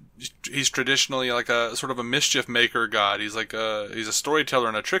 he's traditionally like a sort of a mischief maker god. He's he's a storyteller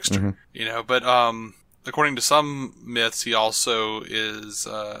and a trickster, you know. But according to some myths, he also is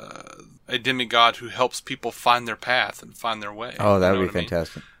a demigod who helps people find their path and find their way. Oh, that would be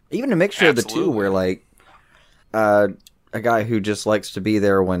fantastic. Even a mixture of the two, where like a guy who just likes to be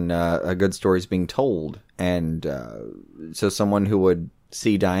there when a good story's being told, and so someone who would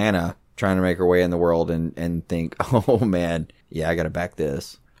see Diana trying to make her way in the world and think, oh man, yeah, I gotta back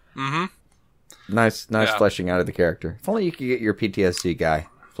this. Mm-hmm. Nice fleshing out of the character. If only you could get your PTSD guy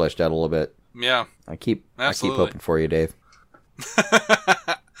fleshed out a little bit. Yeah. I keep hoping for you, Dave.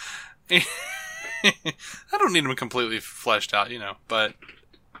 I don't need him completely fleshed out, you know, but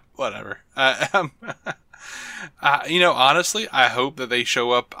whatever. You know, honestly, I hope that they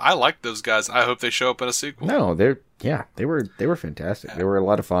show up. I like those guys. I hope they show up in a sequel. No, they were fantastic. They were a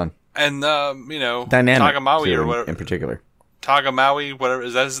lot of fun. And you know, Dynamic, Tagamawi or whatever in particular. Tagamawi, whatever,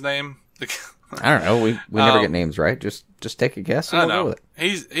 is that his name? I don't know. We never get names right. Just take a guess and we'll go with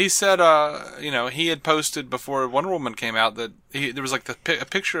it. He said, you know, he had posted before Wonder Woman came out that there was like a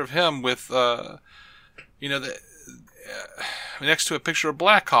picture of him with, you know, next to a picture of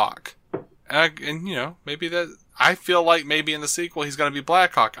Blackhawk, and you know, maybe that. I feel like maybe in the sequel he's going to be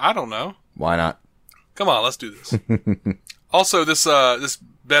Blackhawk. I don't know. Why not? Come on, let's do this. Also, this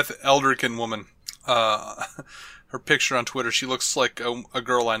Beth Elderkin woman, her picture on Twitter, she looks like a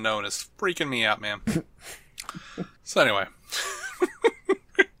girl I know, and it's freaking me out, man. So anyway.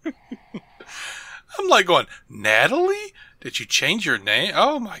 I'm like going, Natalie? Did you change your name?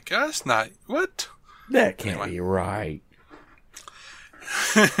 Oh my gosh, not, what? That can't be right.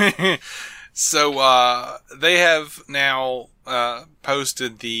 So, they have now,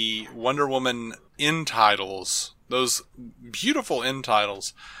 posted the Wonder Woman end titles, those beautiful end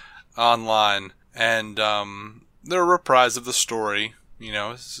titles, online, and, they're a reprise of the story. You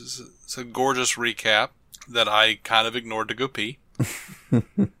know, it's a gorgeous recap that I kind of ignored to go pee. Because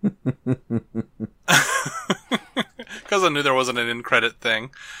I knew there wasn't an end credit thing.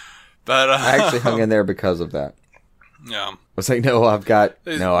 But I actually hung in there because of that. Yeah. I was like, no,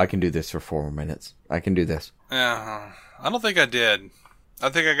 I can do this for 4 more minutes. I can do this. Yeah. I don't think I did. I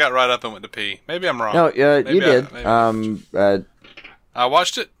think I got right up and went to pee. Maybe I'm wrong. No, you did. I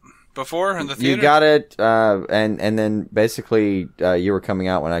watched it before in the theater. You got it, and then basically you were coming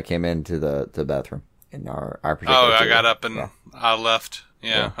out when I came into the bathroom in our particular Oh, theater. I got up and I left.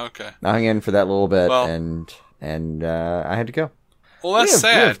 Yeah, okay. I hung in for that little bit, and I had to go. Well, that's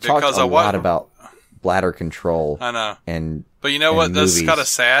sad because I lot about bladder control. I know. But you know what? This is kind of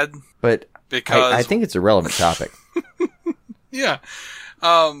sad. But because I think it's a relevant topic. Yeah.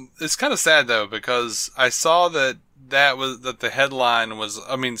 It's kind of sad though, because I saw that the headline was,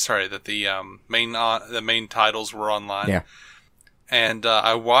 that the main titles were online. Yeah. And,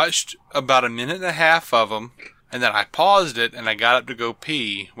 I watched about a minute and a half of them, and then I paused it and I got up to go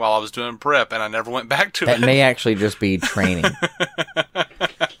pee while I was doing prep, and I never went back to it. That may actually just be training.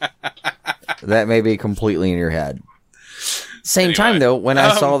 That may be completely in your head. Same time though, when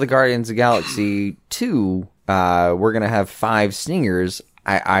I saw the Guardians of the Galaxy 2, we're going to have 5 stingers.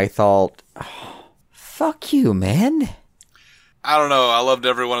 I thought, oh, fuck you, man. I don't know. I loved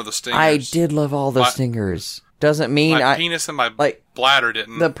every one of the stingers. I did love all the stingers. Doesn't mean my penis and my bladder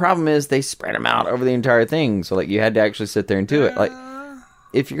didn't. The problem is they spread them out over the entire thing, so like you had to actually sit there and do it. Like,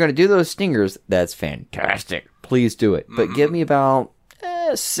 if you're going to do those stingers, that's fantastic. Please do it. But give me about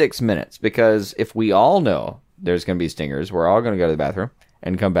 6 minutes, because if we all know there's going to be stingers, we're all going to go to the bathroom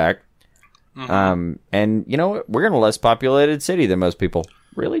and come back. And you know what? We're in a less populated city than most people.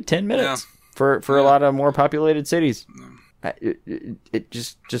 Really, 10 minutes for a lot of more populated cities. It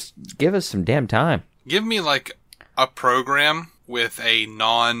just give us some damn time. Give me like a program with a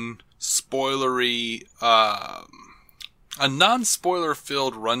non-spoilery, a non-spoiler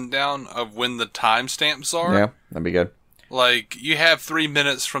filled rundown of when the timestamps are. Yeah, that'd be good. Like, you have 3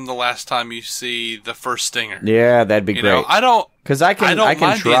 minutes from the last time you see the first stinger. Yeah, that'd be great. Know, I don't, because I can try to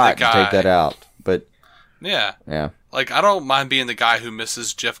take that out, but yeah. Like, I don't mind being the guy who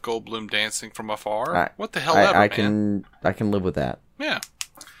misses Jeff Goldblum dancing from afar. What the hell ever, man. I can live with that. Yeah.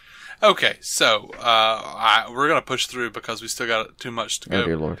 Okay, so we're gonna push through because we still got too much to go. Oh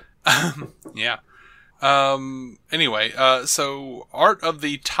dear Lord. Yeah. Anyway, so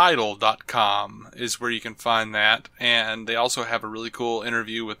artofthetitle.com is where you can find that, and they also have a really cool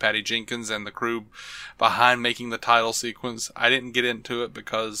interview with Patty Jenkins and the crew behind making the title sequence. I didn't get into it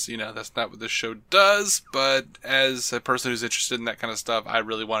because, that's not what this show does, but as a person who's interested in that kind of stuff, I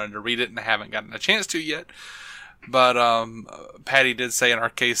really wanted to read it and I haven't gotten a chance to yet. But Patty did say in our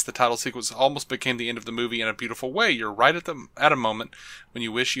case the title sequence almost became the end of the movie in a beautiful way. You're right at a moment when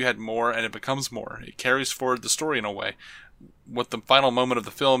you wish you had more, and it becomes more. It carries forward the story in a way. What the final moment of the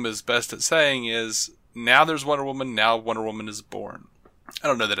film is best at saying is, now there's Wonder Woman, now Wonder Woman is born. I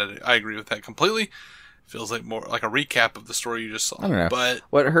don't know that I agree with that completely. Feels like more like a recap of the story you just saw. I don't know. But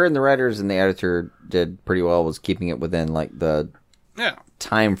what her and the writers and the editor did pretty well was keeping it within like the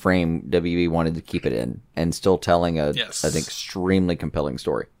time frame WB wanted to keep it in, and still telling an extremely compelling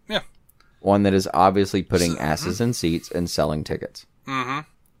story. Yeah. One that is obviously putting asses in seats and selling tickets. Mm-hmm.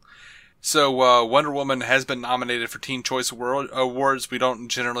 So, Wonder Woman has been nominated for Teen Choice Awards. We don't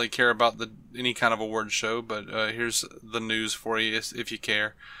generally care about any kind of award show, but here's the news for you if you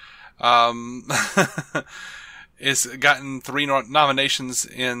care. It's gotten 3 nominations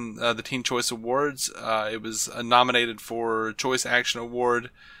in the Teen Choice Awards. It was nominated for Choice Action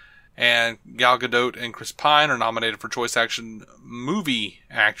Award, and Gal Gadot and Chris Pine are nominated for Choice Action Movie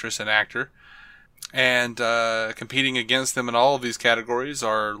Actress and Actor. And competing against them in all of these categories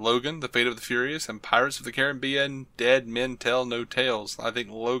are Logan, The Fate of the Furious, and Pirates of the Caribbean, Dead Men Tell No Tales. I think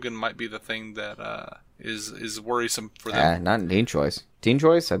Logan might be the thing that is worrisome for them. Not in Teen Choice. Teen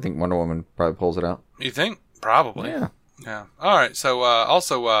Choice, I think Wonder Woman probably pulls it out. You think? Probably. Yeah. All right. So,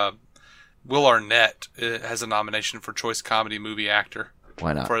 also, Will Arnett has a nomination for Choice Comedy Movie Actor.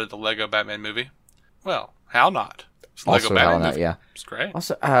 Why not? For the Lego Batman movie. Well, how not? It's also, Lego Batman how not, movie. yeah. It's great.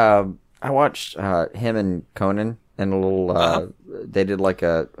 Also, I watched him and Conan in a little, they did like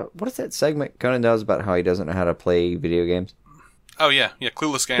what is that segment Conan does about how he doesn't know how to play video games? Oh, yeah.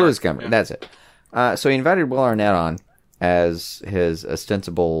 Clueless Gamer. Clueless Gamer, that's it. So he invited Will Arnett on as his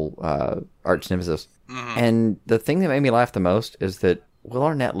ostensible arch nemesis. Mm-hmm. And the thing that made me laugh the most is that Will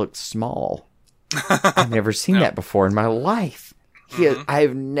Arnett looked small. I've never seen that before in my life.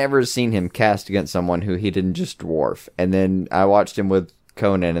 I've never seen him cast against someone who he didn't just dwarf. And then I watched him with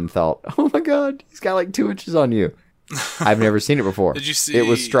Conan and thought, oh my god, he's got like 2 inches on you. I've never seen it before. Did you see? It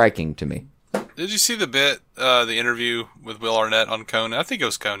was striking to me. Did you see the bit, the interview with Will Arnett on Conan? I think it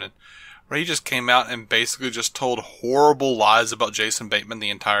was Conan, where he just came out and basically just told horrible lies about Jason Bateman the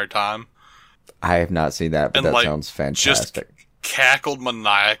entire time. I have not seen that, but that sounds fantastic. Just cackled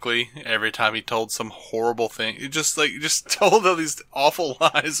maniacally every time he told some horrible thing. He just told all these awful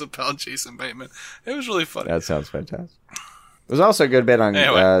lies about Jason Bateman. It was really funny. That sounds fantastic. It was also a good bit on,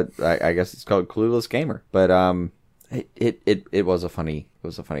 anyway. I guess it's called Clueless Gamer, but it was a funny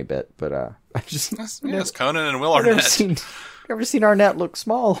bit, but I just it's Conan and Will Arnett. Never seen Arnett look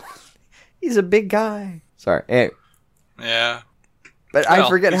small. He's a big guy. Sorry. Anyway. Yeah. But I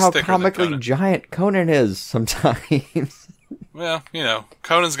forget how comically giant Conan is sometimes. Well,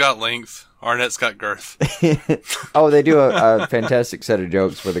 Conan's got length. Arnett's got girth. Oh, they do a fantastic set of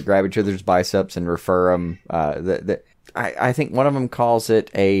jokes where they grab each other's biceps and refer them. I think one of them calls it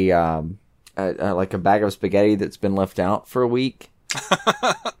like a bag of spaghetti that's been left out for a week.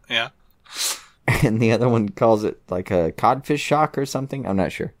 Yeah. And the other one calls it like a codfish shock or something. I'm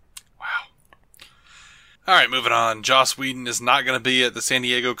not sure. All right, moving on. Joss Whedon is not going to be at the San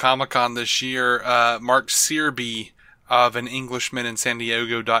Diego Comic-Con this year. Mark Searby of An Englishman in San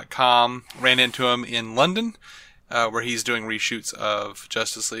Diego.com ran into him in London. where he's doing reshoots of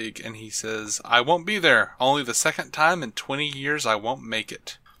Justice League, and he says, "I won't be there. Only the second time in 20 years I won't make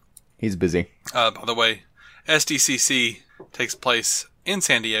it." He's busy. By the way, SDCC takes place in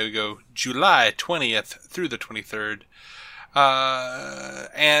San Diego, July 20th through the 23rd.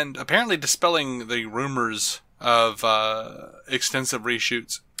 And apparently dispelling the rumors of extensive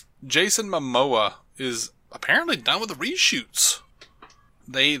reshoots, Jason Momoa is apparently done with the reshoots.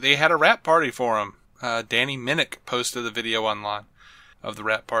 They had a rap party for him. Danny Minnick posted the video online of the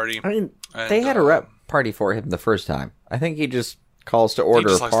rap party. I mean, they had a rap party for him the first time. I think he just calls to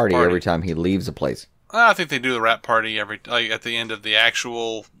order a party every time he leaves a place. I think they do the rap party at the end of the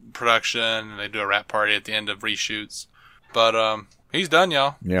actual production, and they do a rap party at the end of reshoots. But he's done,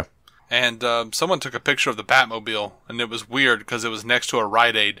 y'all. Yeah. And someone took a picture of the Batmobile, and it was weird because it was next to a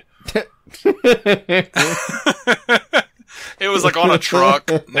Rite Aid. It was like on a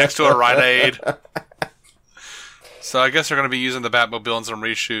truck next to a Rite Aid. So I guess they're going to be using the Batmobile in some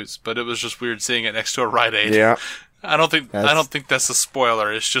reshoots, but it was just weird seeing it next to a Rite Aid. Yeah. I don't think that's a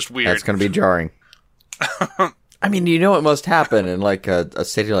spoiler. It's just weird. That's going to be jarring. I mean, you know what must happen in like a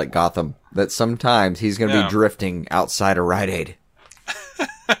city like Gotham, that sometimes he's going to be drifting outside a Rite Aid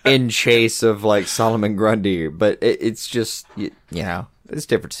in chase of like Solomon Grundy, but it's just, you know, it's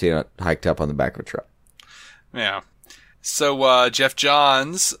different to see it hiked up on the back of a truck. Yeah. So Jeff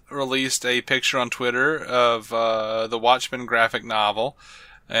Johns released a picture on Twitter of the Watchmen graphic novel,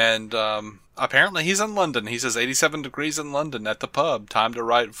 and apparently he's in London. He says 87 degrees in London at the pub. Time to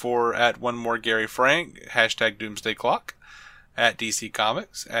write for @OneMoreGaryFrank, #DoomsdayClock, @DC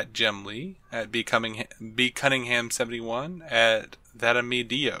Comics, @JimLee, @BCunningham71,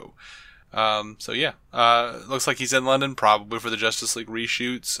 @ThatAmedio. So yeah, looks like he's in London, probably for the Justice League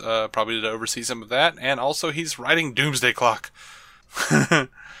reshoots, probably to oversee some of that, and also he's writing Doomsday Clock.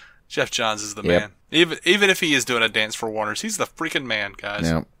 Jeff Johns is the man. Even if he is doing a dance for Warner's, he's the freaking man,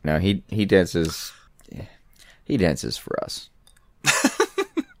 guys. No, he dances. He dances for us.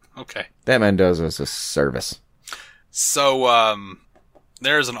 Okay. That man does us a service. So,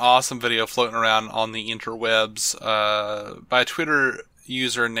 there's an awesome video floating around on the interwebs, by a Twitter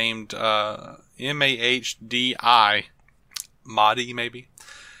user named, MAHDI, Mahdi maybe.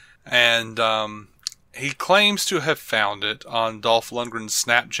 And, he claims to have found it on Dolph Lundgren's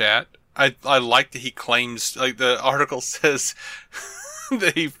Snapchat. I like that he claims, like the article says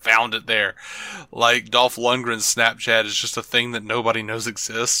that he found it there. Like Dolph Lundgren's Snapchat is just a thing that nobody knows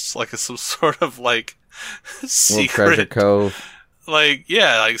exists. Like it's some sort of like secret treasure cove. Like,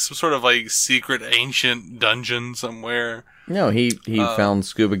 yeah, like some sort of like secret ancient dungeon somewhere. No, he found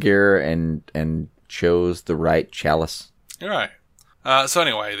scuba gear and chose the right chalice. All right. So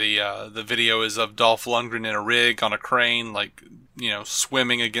anyway, the video is of Dolph Lundgren in a rig on a crane, like, you know,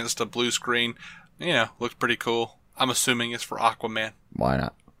 swimming against a blue screen. You know, looks pretty cool. I'm assuming it's for Aquaman. Why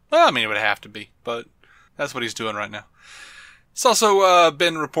not? Well, I mean, it would have to be, but that's what he's doing right now. It's also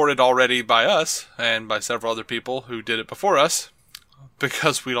been reported already by us and by several other people who did it before us,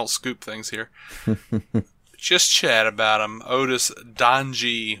 because we don't scoop things here. Just chat about him. Otis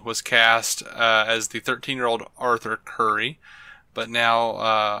Donji was cast as the 13-year-old Arthur Curry. But now,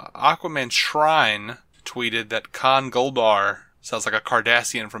 Aquaman Shrine tweeted that Khan Goldar, sounds like a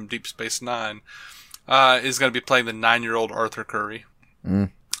Cardassian from Deep Space Nine, is going to be playing the 9-year-old Arthur Curry.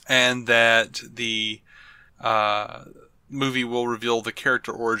 And that the movie will reveal the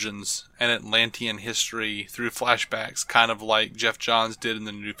character origins and Atlantean history through flashbacks, kind of like Jeff Johns did in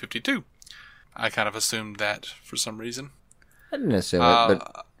the New 52. I kind of assumed that for some reason. I didn't assume it,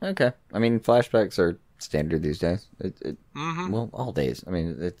 but okay. I mean, flashbacks are standard these days. Well, all days. I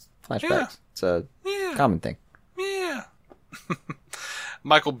mean, it's flashbacks. Yeah. It's a common thing. Yeah.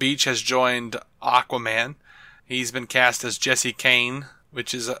 Michael Beach has joined Aquaman. He's been cast as Jesse Kane,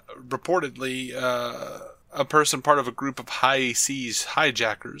 which is reportedly a person part of a group of high seas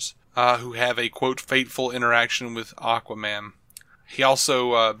hijackers who have a, quote, fateful interaction with Aquaman. He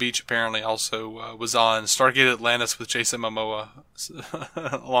also, Beach apparently also was on Stargate Atlantis with Jason Momoa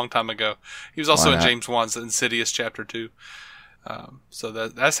a long time ago. He was also in James Wan's Insidious Chapter 2. So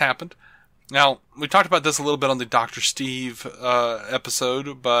that's happened. Now, we talked about this a little bit on the Dr. Steve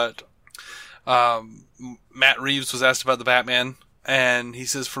episode, but Matt Reeves was asked about the Batman, and he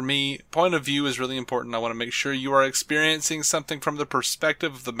says, for me, point of view is really important. I want to make sure you are experiencing something from the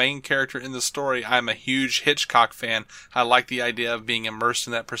perspective of the main character in the story. I'm a huge Hitchcock fan. I like the idea of being immersed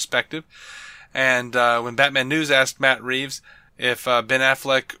in that perspective. And when Batman News asked Matt Reeves if Ben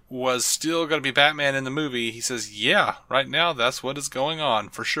Affleck was still going to be Batman in the movie, he says, yeah, right now that's what is going on,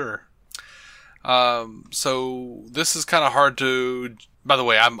 for sure. So this is kind of hard to. By the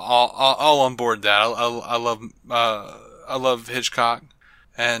way, I'm all on board that. I love Hitchcock,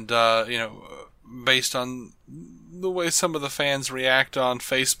 and based on the way some of the fans react on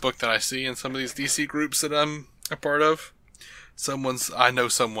Facebook that I see in some of these DC groups that I'm a part of, I know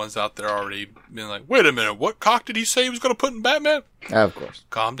someone's out there already being like, "Wait a minute, what cock did he say he was going to put in Batman?" Of course,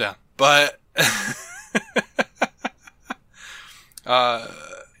 calm down. But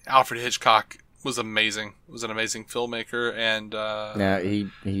Alfred Hitchcock was amazing. Was an amazing filmmaker,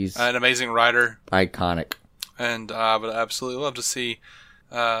 and he's an amazing writer, iconic. And I would absolutely love to see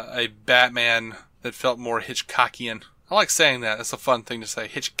a Batman that felt more Hitchcockian. I like saying that. That's a fun thing to say.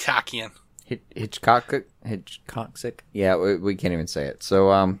 Hitchcockian. Hitchcockian? Yeah, we can't even say it. So,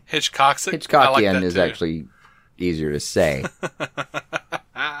 Hitchcockian is actually easier to say.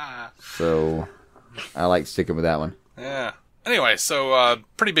 So, I like sticking with that one. Yeah. Anyway, so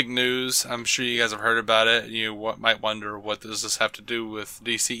pretty big news. I'm sure you guys have heard about it. You might wonder, what does this have to do with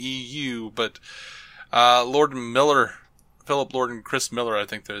DCEU? But Lord and Miller, Philip Lord and Chris Miller, I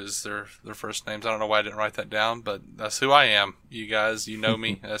think that is their first names. I don't know why I didn't write that down, but that's who I am. You guys, you know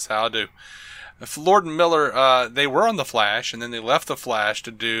me. That's how I do. If Lord and Miller, they were on The Flash, and then they left The Flash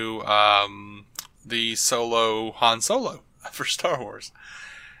to do the solo Han Solo for Star Wars.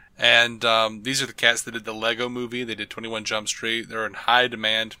 And these are the cats that did the Lego movie. They did 21 Jump Street. They're in high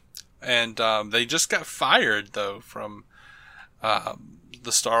demand. And they just got fired, though, from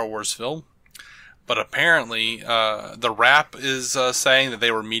the Star Wars film. But apparently, the rap is saying that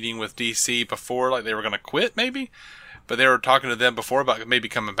they were meeting with DC before, like they were going to quit, maybe. But they were talking to them before about maybe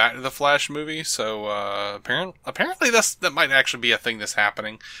coming back to the Flash movie. So apparently that might actually be a thing that's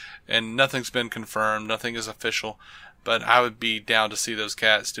happening. And nothing's been confirmed. Nothing is official. But I would be down to see those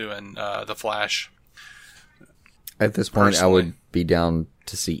cats doing the Flash. At this point, personally, I would be down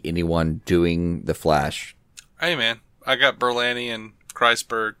to see anyone doing the Flash. Hey, man. I got Berlanti and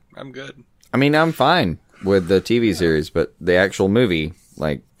Kreisberg. I'm good. I mean, I'm fine with the TV series, but the actual movie,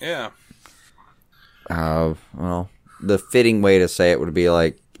 like... Yeah. Well, the fitting way to say it would be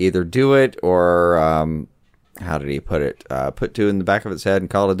like, either do it or, how did he put it? Put two in the back of its head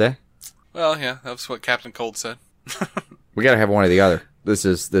and call it a day? Well, yeah, that's what Captain Cold said. We gotta have one or the other. This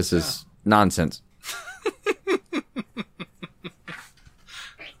is nonsense.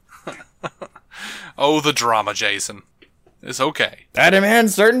 Oh, the drama, Jason. It's okay. That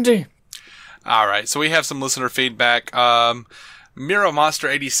demands certainty. All right, so we have some listener feedback. Miro Monster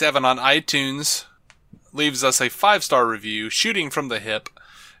 87 on iTunes leaves us a 5-star review, shooting from the hip.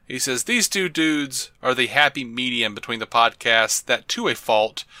 He says, "These two dudes are the happy medium between the podcasts that, to a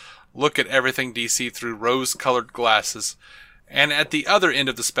fault, look at everything DC through rose-colored glasses. And at the other end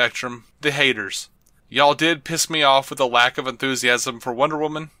of the spectrum, the haters. Y'all did piss me off with a lack of enthusiasm for Wonder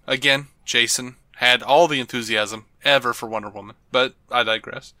Woman. Again, Jason had all the enthusiasm ever for Wonder Woman. But I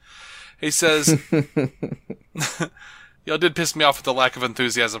digress." He says, "Y'all did piss me off with the lack of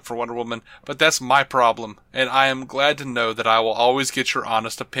enthusiasm for Wonder Woman, but that's my problem, and I am glad to know that I will always get your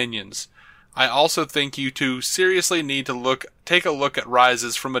honest opinions. I also think you two seriously need to take a look at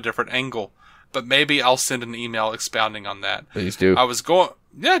Rises from a different angle, but maybe I'll send an email expounding on that." Please do.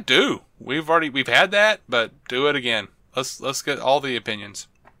 Yeah, do. We've had that, but do it again. Let's get all the opinions.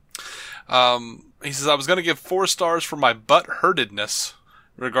 He says, "I was going to give 4 stars for my butt-hurtedness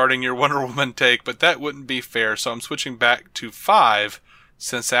regarding your Wonder Woman take, but that wouldn't be fair, so I'm switching back to 5,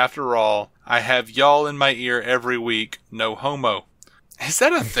 since after all, I have y'all in my ear every week, no homo." Is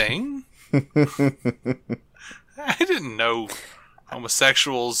that a thing? I didn't know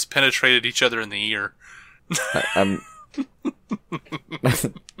homosexuals penetrated each other in the ear. I'm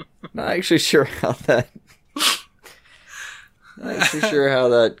not actually sure how that... Not actually sure how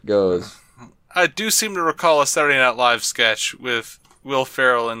that goes. I do seem to recall a Saturday Night Live sketch with Will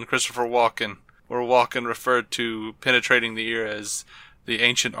Ferrell and Christopher Walken, where Walken referred to penetrating the ear as the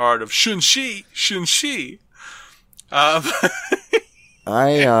ancient art of shun-shi, shun-shi.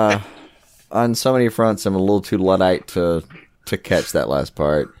 I, on so many fronts, I'm a little too Luddite to catch that last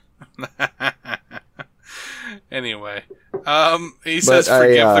part. Anyway, he says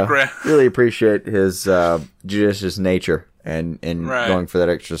forgive the ground. I really appreciate his judicious nature and right. going for that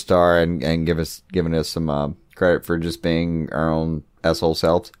extra star and giving us some credit for just being our own asshole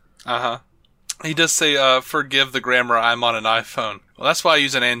selves. Uh-huh. He does say, forgive the grammar, I'm on an iPhone. Well, that's why I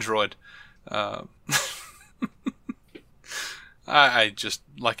use an Android. I just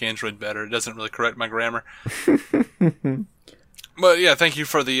like Android better. It doesn't really correct my grammar. But yeah, thank you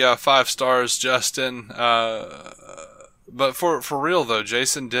for the 5 stars, Justin. But for real though,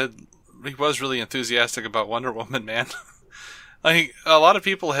 Jason he was really enthusiastic about Wonder Woman, man. Like, a lot of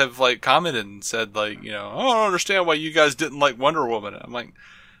people have, like, commented and said, like, you know, oh, I don't understand why you guys didn't like Wonder Woman. I'm like,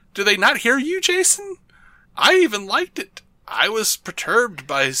 do they not hear you, Jason? I even liked it. I was perturbed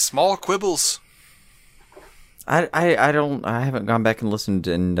by small quibbles. I haven't gone back and listened,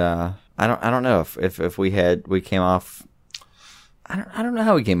 and I don't know if we came off. I don't know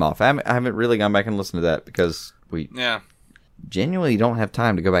how we came off. I haven't really gone back and listened to that because we genuinely don't have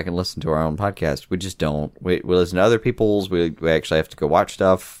time to go back and listen to our own podcast. We just don't. We listen to other people's. We actually have to go watch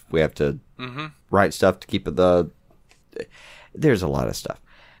stuff. We have to write stuff to keep there's a lot of stuff.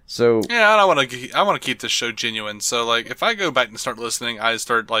 So yeah, I want to keep this show genuine. So like, if I go back and start listening, I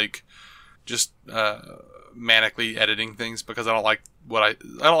start like just manically editing things because I don't like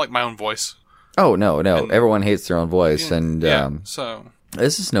my own voice. Oh no! And everyone hates their own voice, and so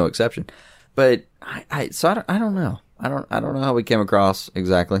this is no exception. But I don't know. I don't know how we came across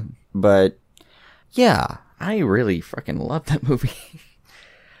exactly, but yeah, I really fucking love that movie.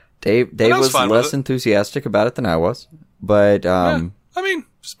 Dave was less enthusiastic about it than I was, but I mean,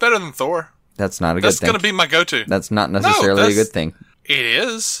 it's better than Thor. That's not a good thing. That's going to be my go-to. That's not necessarily a good thing. It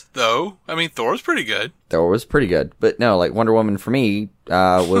is, though. I mean, Thor's pretty good. Thor was pretty good, but no, like Wonder Woman for me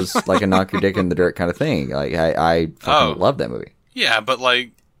was like a knock your dick in the dirt kind of thing. Like I fucking love that movie. Yeah, but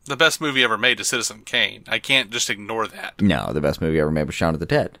like the best movie ever made is Citizen Kane. I can't just ignore that. No, the best movie ever made was Shaun of the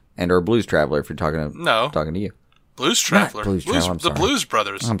Dead or Blues Traveler. If you're talking to you, Blues Traveler, the Blues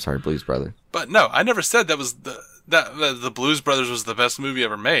Brothers. I'm sorry, Blues Brothers. But no, I never said that was the Blues Brothers was the best movie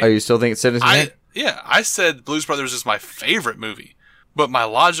ever made. Oh, you still think it's Citizen Kane? Yeah, I said Blues Brothers is my favorite movie. But my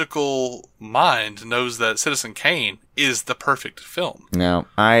logical mind knows that Citizen Kane is the perfect film. No,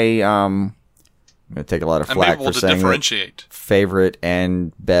 I'm going to take a lot of flack for saying differentiate. That favorite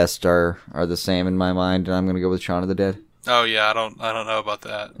and best are the same in my mind, and I'm going to go with Shaun of the Dead. Oh yeah, I don't know about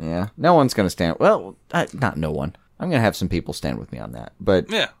that. Yeah, no one's going to stand. Well, not no one. I'm going to have some people stand with me on that. But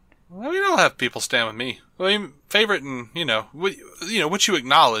yeah, I mean, I'll have people stand with me. I mean, favorite and what you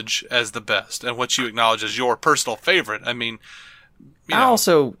acknowledge as the best and what you acknowledge as your personal favorite. I mean.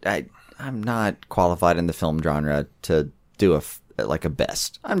 I'm not qualified in the film genre to do a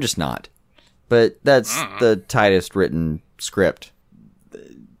best. I'm just not. But that's the tightest written script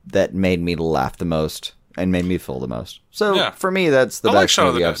that made me laugh the most and made me feel the most. So for me, that's the best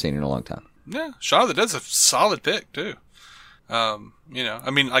movie I've seen in a long time. Yeah, Shaun of the Dead's a solid pick too. I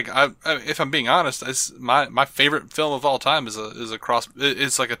mean, like if I'm being honest, my favorite film of all time is a cross.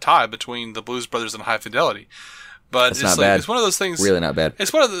 It's like a tie between the Blues Brothers and High Fidelity. But it's one of those things. Really not bad.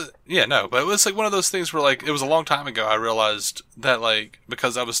 It's one of the but it was like one of those things where like it was a long time ago. I realized that like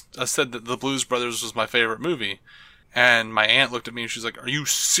because I said that the Blues Brothers was my favorite movie, and my aunt looked at me and she's like, "Are you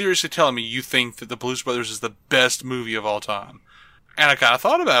seriously telling me you think that the Blues Brothers is the best movie of all time?" And I kind of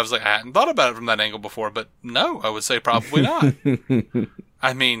thought about it. I was like, I hadn't thought about it from that angle before, but no, I would say probably not.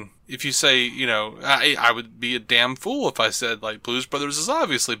 I mean, if you say I would be a damn fool if I said like Blues Brothers is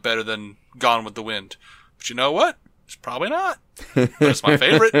obviously better than Gone with the Wind. But you know what? It's probably not. But it's my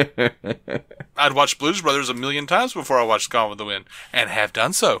favorite. I'd watched Blues Brothers 1,000,000 times before I watched Gone with the Wind, and have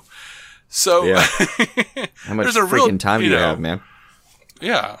done so. So, yeah. How much freaking time do you have, man?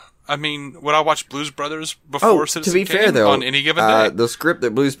 Yeah. I mean, would I watch Blues Brothers before Citizen Kane? To be fair, though, on any given day? The script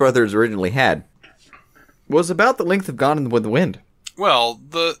that Blues Brothers originally had was about the length of Gone with the Wind. Well,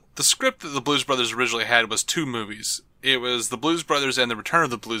 the script that the Blues Brothers originally had was 2 movies. It was The Blues Brothers and The Return of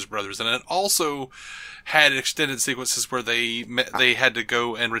the Blues Brothers, and it also had extended sequences where they had to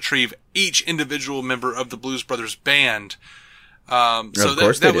go and retrieve each individual member of the Blues Brothers band. So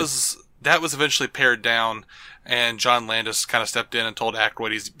that was eventually pared down, and John Landis kind of stepped in and told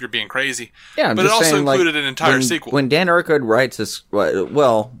Aykroyd, "You're being crazy." Yeah, but it also included an entire sequel. When Dan Aykroyd writes this,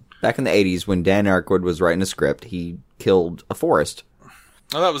 back in the 80s, when Dan Aykroyd was writing a script, he killed a forest.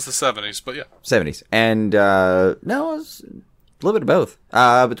 Oh, that was the 70s, but yeah. 70s. And, no, it was a little bit of both.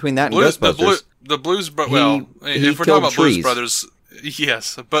 Between that and Ghostbusters. If we're talking about trees. Blues Brothers,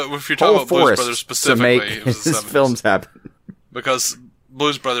 yes. But if you're talking about Blues Brothers specifically, it was the 70s. Films happen. Because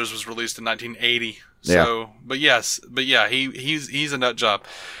Blues Brothers was released in 1980. So, yeah. but yeah, he's a nut job.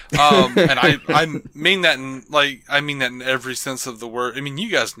 And I mean that in every sense of the word. I mean, you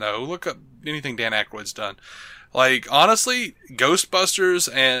guys know, look up anything Dan Aykroyd's done. Like, honestly, Ghostbusters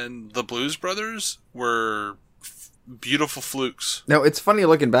and the Blues Brothers were beautiful flukes. No, it's funny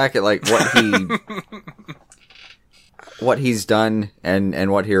looking back at, like, what he's done and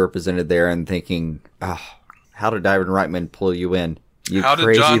what he represented there and thinking, how did Ivan Reitman pull you in? How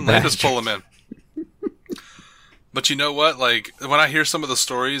did John Landis pull him in? But you know what? Like, when I hear some of the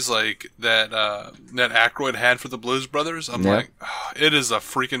stories, like, that Aykroyd had for the Blues Brothers, I'm like, it is a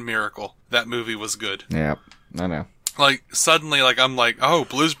freaking miracle that movie was good. Yeah. I know. Like, suddenly, like, I'm like, oh,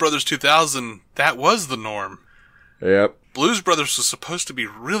 Blues Brothers 2000, that was the norm. Yep. Blues Brothers was supposed to be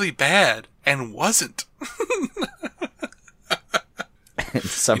really bad, and wasn't.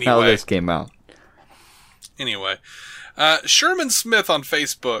 Somehow Anyway. this came out. Anyway, Sherman Smith on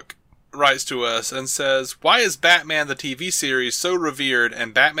Facebook writes to us and says, why is Batman the TV series so revered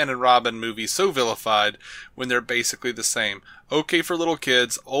and Batman and Robin movies so vilified when they're basically the same? Okay for little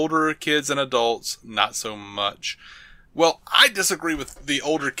kids, older kids and adults, not so much. Well, I disagree with the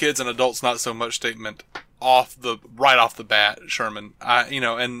older kids and adults not so much statement right off the bat, Sherman.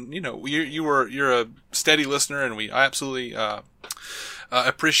 You're a steady listener, and I absolutely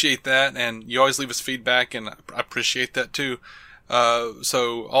appreciate that, and you always leave us feedback, and I appreciate that too.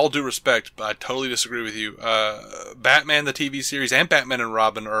 So all due respect, but I totally disagree with you. Batman the TV series and Batman and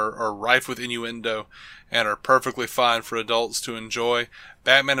Robin are rife with innuendo and are perfectly fine for adults to enjoy.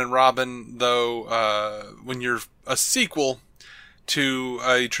 Batman and Robin, though, when you're a sequel to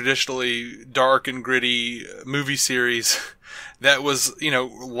a traditionally dark and gritty movie series that was,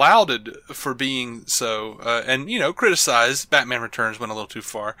 lauded for being so, and criticized, Batman Returns went a little too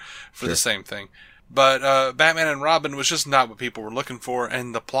far for the same thing. But Batman and Robin was just not what people were looking for,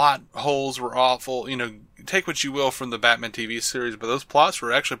 and the plot holes were awful. Take what you will from the Batman TV series, but those plots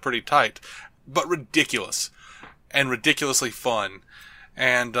were actually pretty tight, but ridiculous, and ridiculously fun.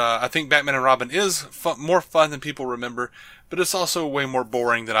 And I think Batman and Robin is more fun than people remember, but it's also way more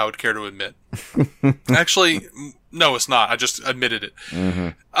boring than I would care to admit. Actually, no, it's not. I just admitted it.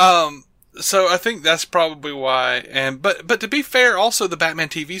 Mm-hmm. So I think that's probably why. But to be fair, also the Batman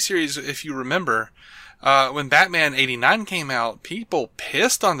TV series, if you remember, when Batman 89 came out, people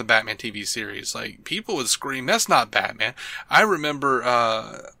pissed on the Batman TV series. Like, people would scream, "That's not Batman." I remember,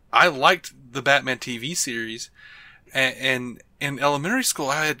 I liked the Batman TV series, and in elementary school,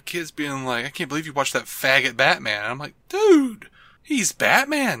 I had kids being like, "I can't believe you watched that faggot Batman." And I'm like, dude, he's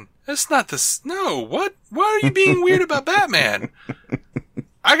Batman. That's not no, what? Why are you being weird about Batman?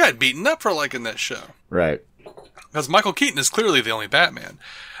 I got beaten up for liking that show. Right. Because Michael Keaton is clearly the only Batman.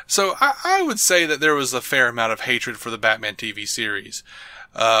 So I would say that there was a fair amount of hatred for the Batman TV series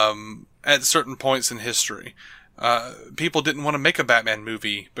at certain points in history. People didn't want to make a Batman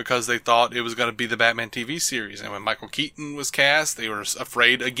movie because they thought it was going to be the Batman TV series. And when Michael Keaton was cast, they were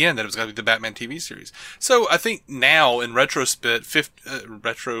afraid again that it was going to be the Batman TV series. So I think now in retrospect, 50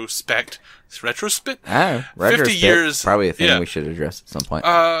 years, probably a thing we should address at some point.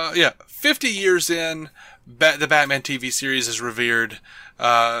 50 years in, the Batman TV series is revered.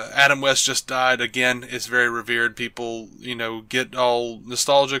 Adam West just died again. It's very revered. People, get all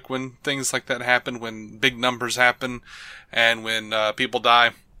nostalgic when things like that happen, when big numbers happen, and when people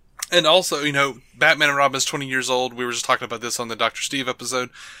die. And also, Batman and Robin's 20 years old. We were just talking about this on the Dr. Steve episode.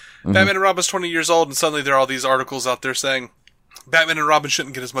 Mm-hmm. Batman and Robin's 20 years old, and suddenly there are all these articles out there saying Batman and Robin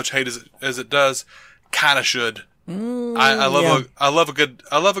shouldn't get as much hate as it does. Kinda should. I love a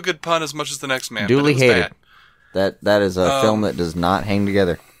good pun as much as the next man. Duly hated. Bad. That is a film that does not hang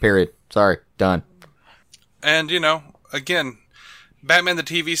together. Period. Sorry. Done. And, again, Batman the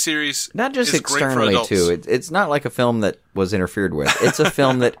TV series not just is externally, great for adults. too. It's not like a film that was interfered with. It's a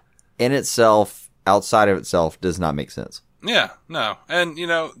film that, in itself, outside of itself, does not make sense. Yeah, no. And,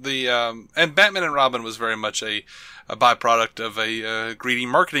 and Batman and Robin was very much a byproduct of a greedy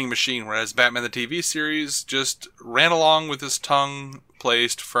marketing machine, whereas Batman the TV series just ran along with his tongue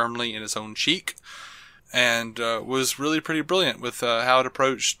placed firmly in its own cheek. And was really pretty brilliant with how it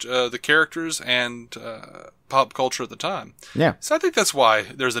approached the characters and pop culture at the time. Yeah. So I think that's why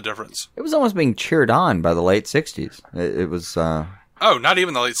there's a difference. It was almost being cheered on by the late 60s. It was... Oh, not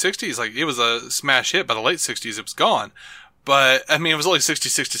even the late 60s. Like, it was a smash hit. By the late 60s, it was gone. But, I mean, it was only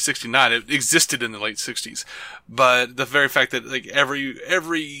 66 to 69. It existed in the late 60s. But the very fact that, like, every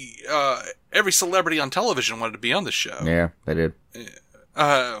celebrity on television wanted to be on the show. Yeah, they did.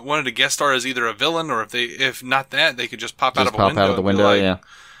 Wanted to guest star as either a villain, or if not that, they could just pop out of the window. Yeah.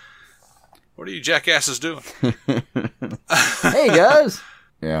 What are you jackasses doing? Hey guys.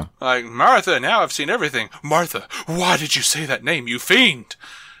 Yeah. Like, Martha, now I've seen everything. Martha, why did you say that name, you fiend?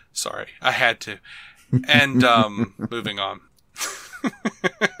 Sorry, I had to. And moving on.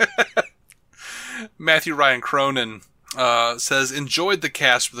 Matthew Ryan Cronin says, enjoyed the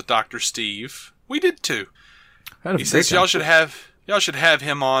cast with Dr. Steve. We did too. He says y'all should have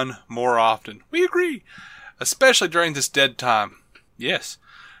him on more often. We agree. Especially during this dead time. Yes.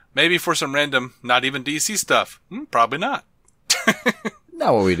 Maybe for some random, not even DC stuff. Probably not.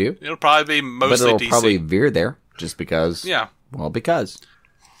 Not what we do. It'll probably be mostly DC. But it'll probably veer there, just because. Yeah. Well, because.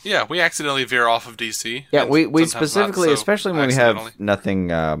 Yeah, we accidentally veer off of DC. Yeah, we specifically, especially when we have nothing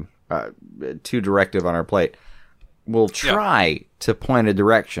too directive on our plate, will try to point a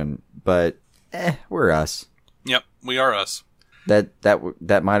direction, but we're us. Yep, we are us.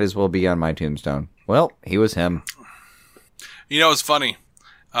 That might as well be on my tombstone. Well, he was him. You know, it's funny.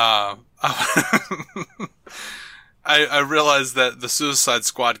 I realized that the Suicide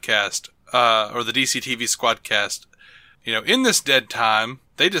Squad cast, or the DC TV Squad cast, you know, in this dead time,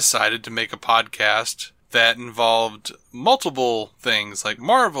 they decided to make a podcast that involved multiple things like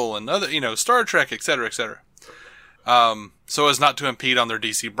Marvel and other, you know, Star Trek, etc., etc. So as not to impede on their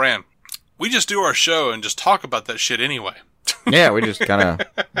DC brand. We just do our show and just talk about that shit anyway. Yeah, we just kind of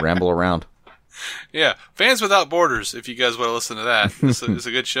ramble around. Yeah, Fans Without Borders, if you guys want to listen to that, it's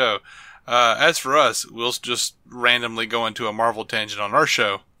a good show. As for us, we'll just randomly go into a Marvel tangent on our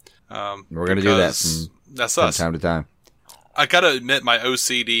show. We're going to do that that's from us. time to time. I gotta admit my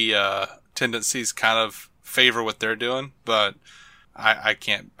OCD tendencies kind of favor what they're doing, but I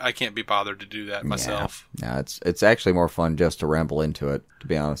can't be bothered to do that myself. Yeah, it's actually more fun just to ramble into it, to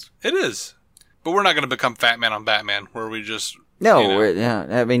be honest. It is. But we're not going to become Fat Man on Batman, where we just... No, you know, we're not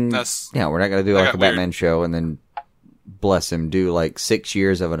going to do like a Batman show and then, bless him, do like 6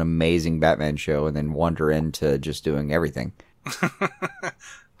 years of an amazing Batman show and then wander into just doing everything.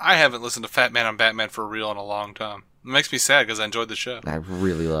 I haven't listened to Fat Man on Batman for real in a long time. It makes me sad because I enjoyed the show. I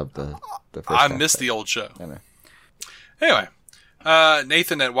really loved the first I missed the old show. Anyway,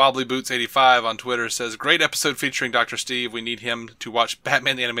 Nathan at WobblyBoots85 on Twitter says, great episode featuring Dr. Steve. We need him to watch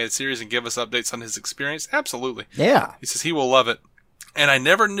Batman the Animated Series and give us updates on his experience. Absolutely. Yeah. He says he will love it. And I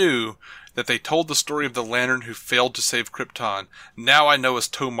never knew that they told the story of the Lantern who failed to save Krypton. Now I know it's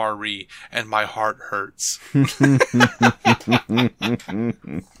Tomar Ree, and my heart hurts.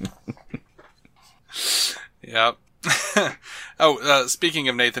 Yep. Speaking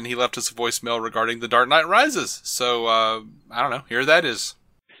of Nathan, he left us a voicemail regarding The Dark Knight Rises. So, I don't know. Here that is.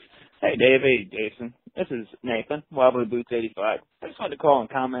 Hey, Dave. Hey, Jason. This is Nathan, Wobbly Boots 85. I just wanted to call and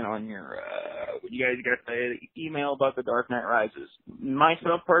comment on your, what you guys got to say, the email about The Dark Knight Rises.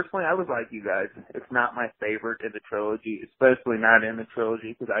 Myself, personally, I was like you guys. It's not my favorite in the trilogy, especially not in the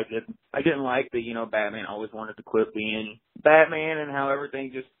trilogy, because I didn't like that, you know, Batman always wanted to quit being Batman and how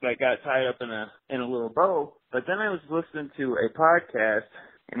everything just, like, got tied up in a little bow. But then I was listening to a podcast,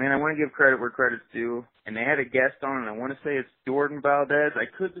 and man, I want to give credit where credit's due. And they had a guest on, and I want to say it's Jordan Valdez. I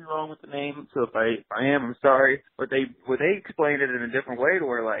could be wrong with the name, so if I am, I'm sorry. But they explained it in a different way to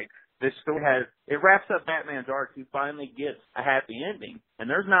where, like, this story it wraps up Batman's arc. He finally gets a happy ending. And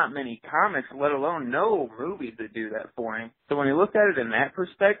there's not many comics, let alone no movies that do that for him. So when you look at it in that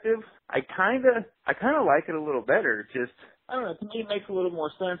perspective, I kind of like it a little better. Just, I don't know, to me it makes a little more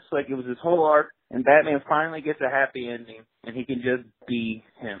sense. Like, it was his whole arc, and Batman finally gets a happy ending, and he can just be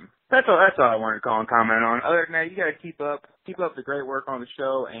him. That's all I wanted to call and comment on. Other than that, you gotta keep up the great work on the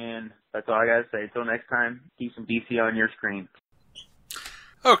show, and that's all I gotta say. Until next time, keep some DC on your screen.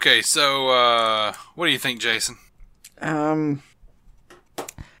 Okay, so what do you think, Jason? I'm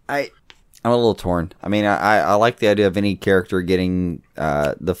a little torn. I mean, I like the idea of any character getting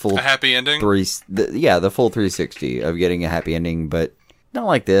the full a happy ending. The full 360 of getting a happy ending, but not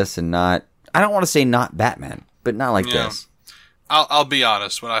like this, and not. I don't want to say not Batman, but not like this. I'll be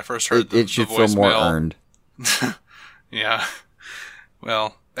honest. When I first heard it should feel more earned. Yeah.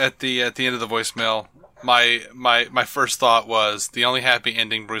 Well, at the end of the voicemail, my first thought was the only happy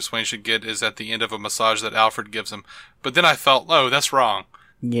ending Bruce Wayne should get is at the end of a massage that Alfred gives him. But then I felt, oh, that's wrong.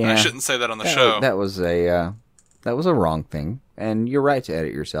 Yeah, and I shouldn't say that on the show. That was a wrong thing, and you're right to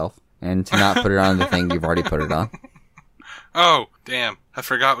edit yourself and to not put it on the thing you've already put it on. Oh, damn. I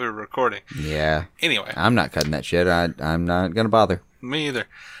forgot we were recording. Yeah. Anyway. I'm not cutting that shit. I'm not going to bother. Me either.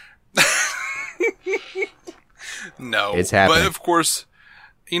 No. It's happening. But, of course,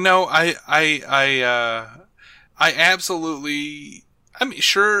 you know, I absolutely... I mean,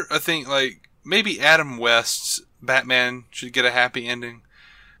 sure, I think, like, maybe Adam West's Batman should get a happy ending.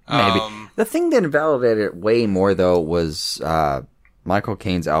 Maybe. The thing that invalidated it way more, though, was Michael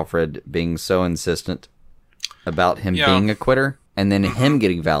Caine's Alfred being so insistent about him being a quitter, and then him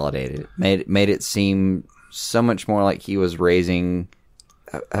getting validated made it seem so much more like he was raising.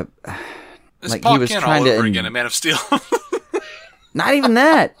 Like he was trying to again, a Man of Steel. Not even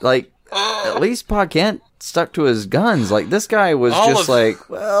that. Like at least Pa Kent stuck to his guns. Like this guy was like,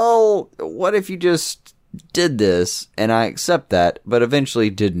 well, what if you just did this, and I accept that, but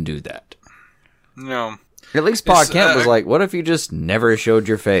eventually didn't do that. No. At least Pa Kent was like, what if you just never showed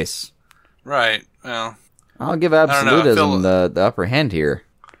your face? Right. Well. I'll give absolutism the upper hand here.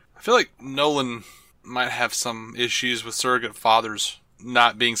 I feel like Nolan might have some issues with surrogate fathers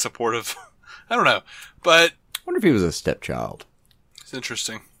not being supportive. I don't know. But I wonder if he was a stepchild. It's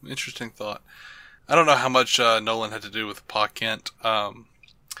interesting. Interesting thought. I don't know how much Nolan had to do with Pa Kent.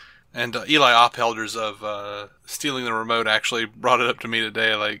 And Eli Oppelders of Stealing the Remote actually brought it up to me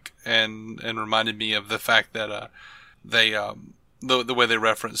today, like, and reminded me of the fact that they the way they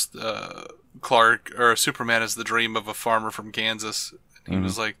referenced Clark or Superman as the dream of a farmer from Kansas. He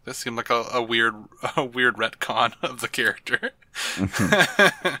was like, that seemed like a weird retcon of the character.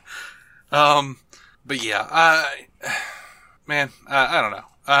 But yeah, I don't know.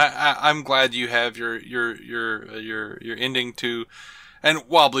 I'm glad you have your ending to, and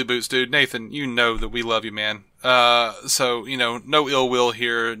Wobbly Boots, dude, Nathan, you know that we love you, man. So, no ill will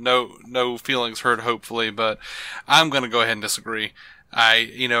here, no feelings hurt, hopefully, but I'm gonna go ahead and disagree.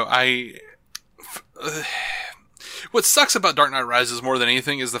 What sucks about Dark Knight Rises more than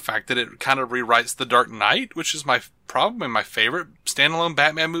anything is the fact that it kind of rewrites The Dark Knight, which is probably my favorite standalone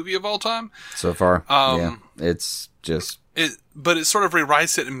Batman movie of all time. So far. Yeah. It's just... But it sort of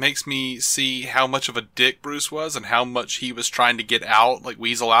rewrites it and makes me see how much of a dick Bruce was and how much he was trying to get out, like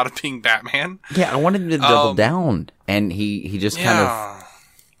weasel out of being Batman. Yeah, I wanted him to double down, and he just kind of...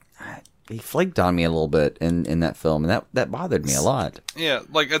 He flaked on me a little bit in that film, and that bothered me a lot. Yeah,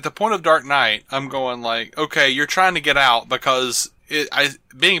 like at the point of Dark Knight, I'm going like, okay, you're trying to get out because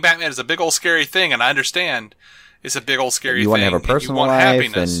being Batman is a big old scary thing, and I understand it's a big old scary thing. You want to have a personal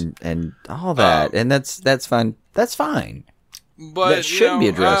life and all that, and that's fine. That's fine. But that should be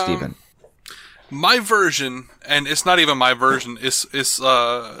addressed even. My version, and it's not even my version, it's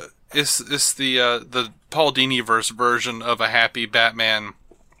the Paul Dini-verse version of a happy Batman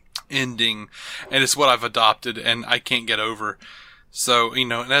ending, and it's what I've adopted and I can't get over. So,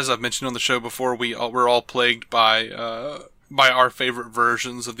 and as I've mentioned on the show before, we're all plagued by our favorite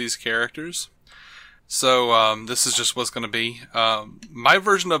versions of these characters. So, this is just what's going to be. My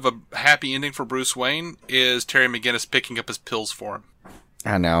version of a happy ending for Bruce Wayne is Terry McGinnis picking up his pills for him.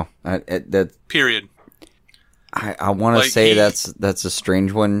 I know. That period. I want to say that's a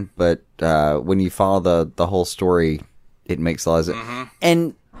strange one, but when you follow the whole story, it makes a lot of sense. Mm-hmm.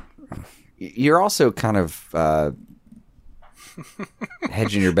 And you're also kind of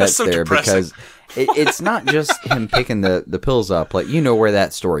hedging your bets there depressing. Because it's not just him picking the pills up. Like, where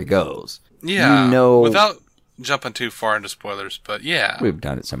that story goes. Yeah. Without jumping too far into spoilers, but yeah. We've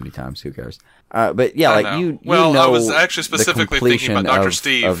done it so many times. Who cares? But yeah, I was actually specifically thinking about Dr.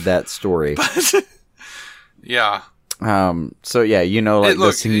 Steve of that story. Yeah. So yeah,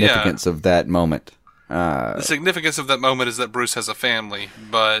 the significance of that moment. The significance of that moment is that Bruce has a family,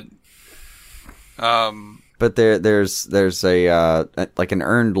 but there's a like an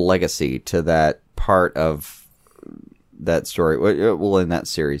earned legacy to that part of that story. Well, in that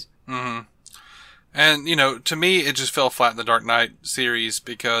series. Mm-hmm. And to me, it just fell flat in the Dark Knight series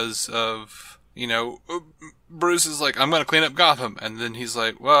because of Bruce is like, I'm going to clean up Gotham, and then he's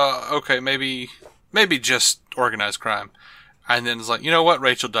like, well, okay, maybe just organized crime, and then it's like, you know what,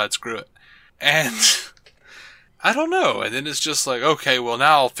 Rachel died, screw it. And I don't know. And then it's just like, okay, well,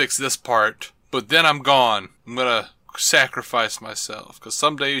 now I'll fix this part, but then I'm gone. I'm going to sacrifice myself because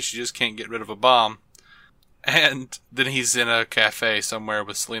some days you just can't get rid of a bomb. And then he's in a cafe somewhere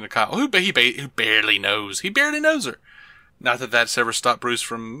with Selena Kyle, who barely knows. He barely knows her. Not that that's ever stopped Bruce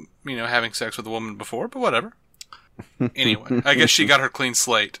from, having sex with a woman before, but whatever. Anyway, I guess she got her clean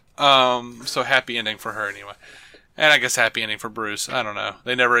slate. So happy ending for her anyway. And I guess happy ending for Bruce. I don't know.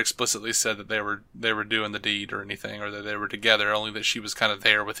 They never explicitly said that they were doing the deed or anything, or that they were together, only that she was kind of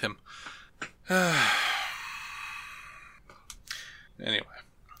there with him. Anyway.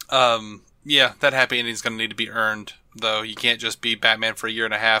 Yeah, that happy ending is going to need to be earned, though. You can't just be Batman for a year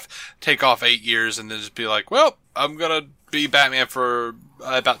and a half, take off 8 years, and then just be like, well, I'm going to be Batman for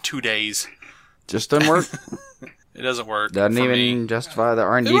about 2 days. Just doesn't work. It doesn't work. Doesn't even justify the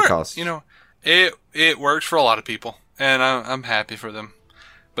R&D costs. It works for a lot of people, and I'm happy for them.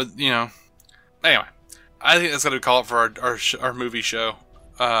 But, anyway, I think that's going to call it for our movie show.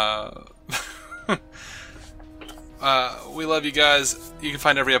 We love you guys. You can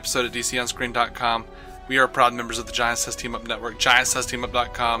find every episode at DCOnscreen.com. We are proud members of the Giants Says Team Up Network,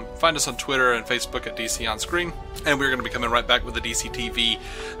 GiantsSaysTeamUp.com. Find us on Twitter and Facebook at DC On Screen. And we're going to be coming right back with a DC TV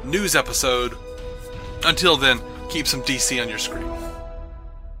news episode. Until then, keep some DC on your screen.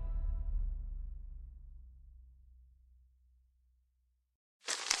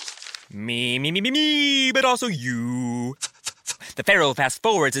 Me, but also you. The Pharaoh fast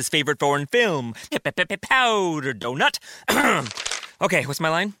forwards his favorite foreign film, Powder Donut. Okay, what's my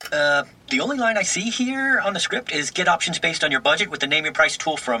line? The only line I see here on the script is get options based on your budget with the name your price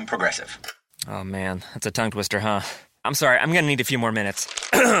tool from Progressive. Oh man, that's a tongue twister, huh? I'm sorry, I'm gonna need a few more minutes.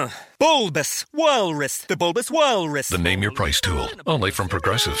 Bulbous Walrus, the Bulbous Walrus. The Name Your Price tool. Only from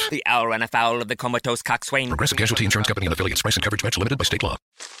Progressive. The owl ran afoul of the comatose coxswain. Progressive Casualty Insurance Company and affiliates. Price and coverage match limited by state law.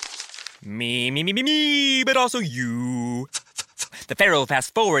 Me, but also you. The Pharaoh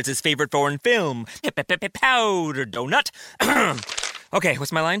fast forwards his favorite foreign film. Powder donut. Okay,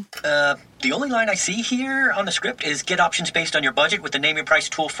 what's my line? The only line I see here on the script is get options based on your budget with the Name Your Price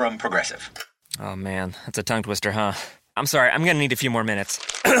tool from Progressive. Oh man, that's a tongue twister, huh? I'm sorry, I'm gonna need a few more minutes.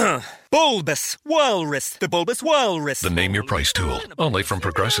 Bulbous Walrus, the Bulbous Walrus. The Name Your Price tool. Only from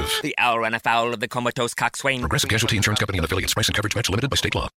Progressive. The owl ran afoul of the comatose coxswain. Progressive Casualty Insurance Company and affiliates. Price and coverage match limited by state law.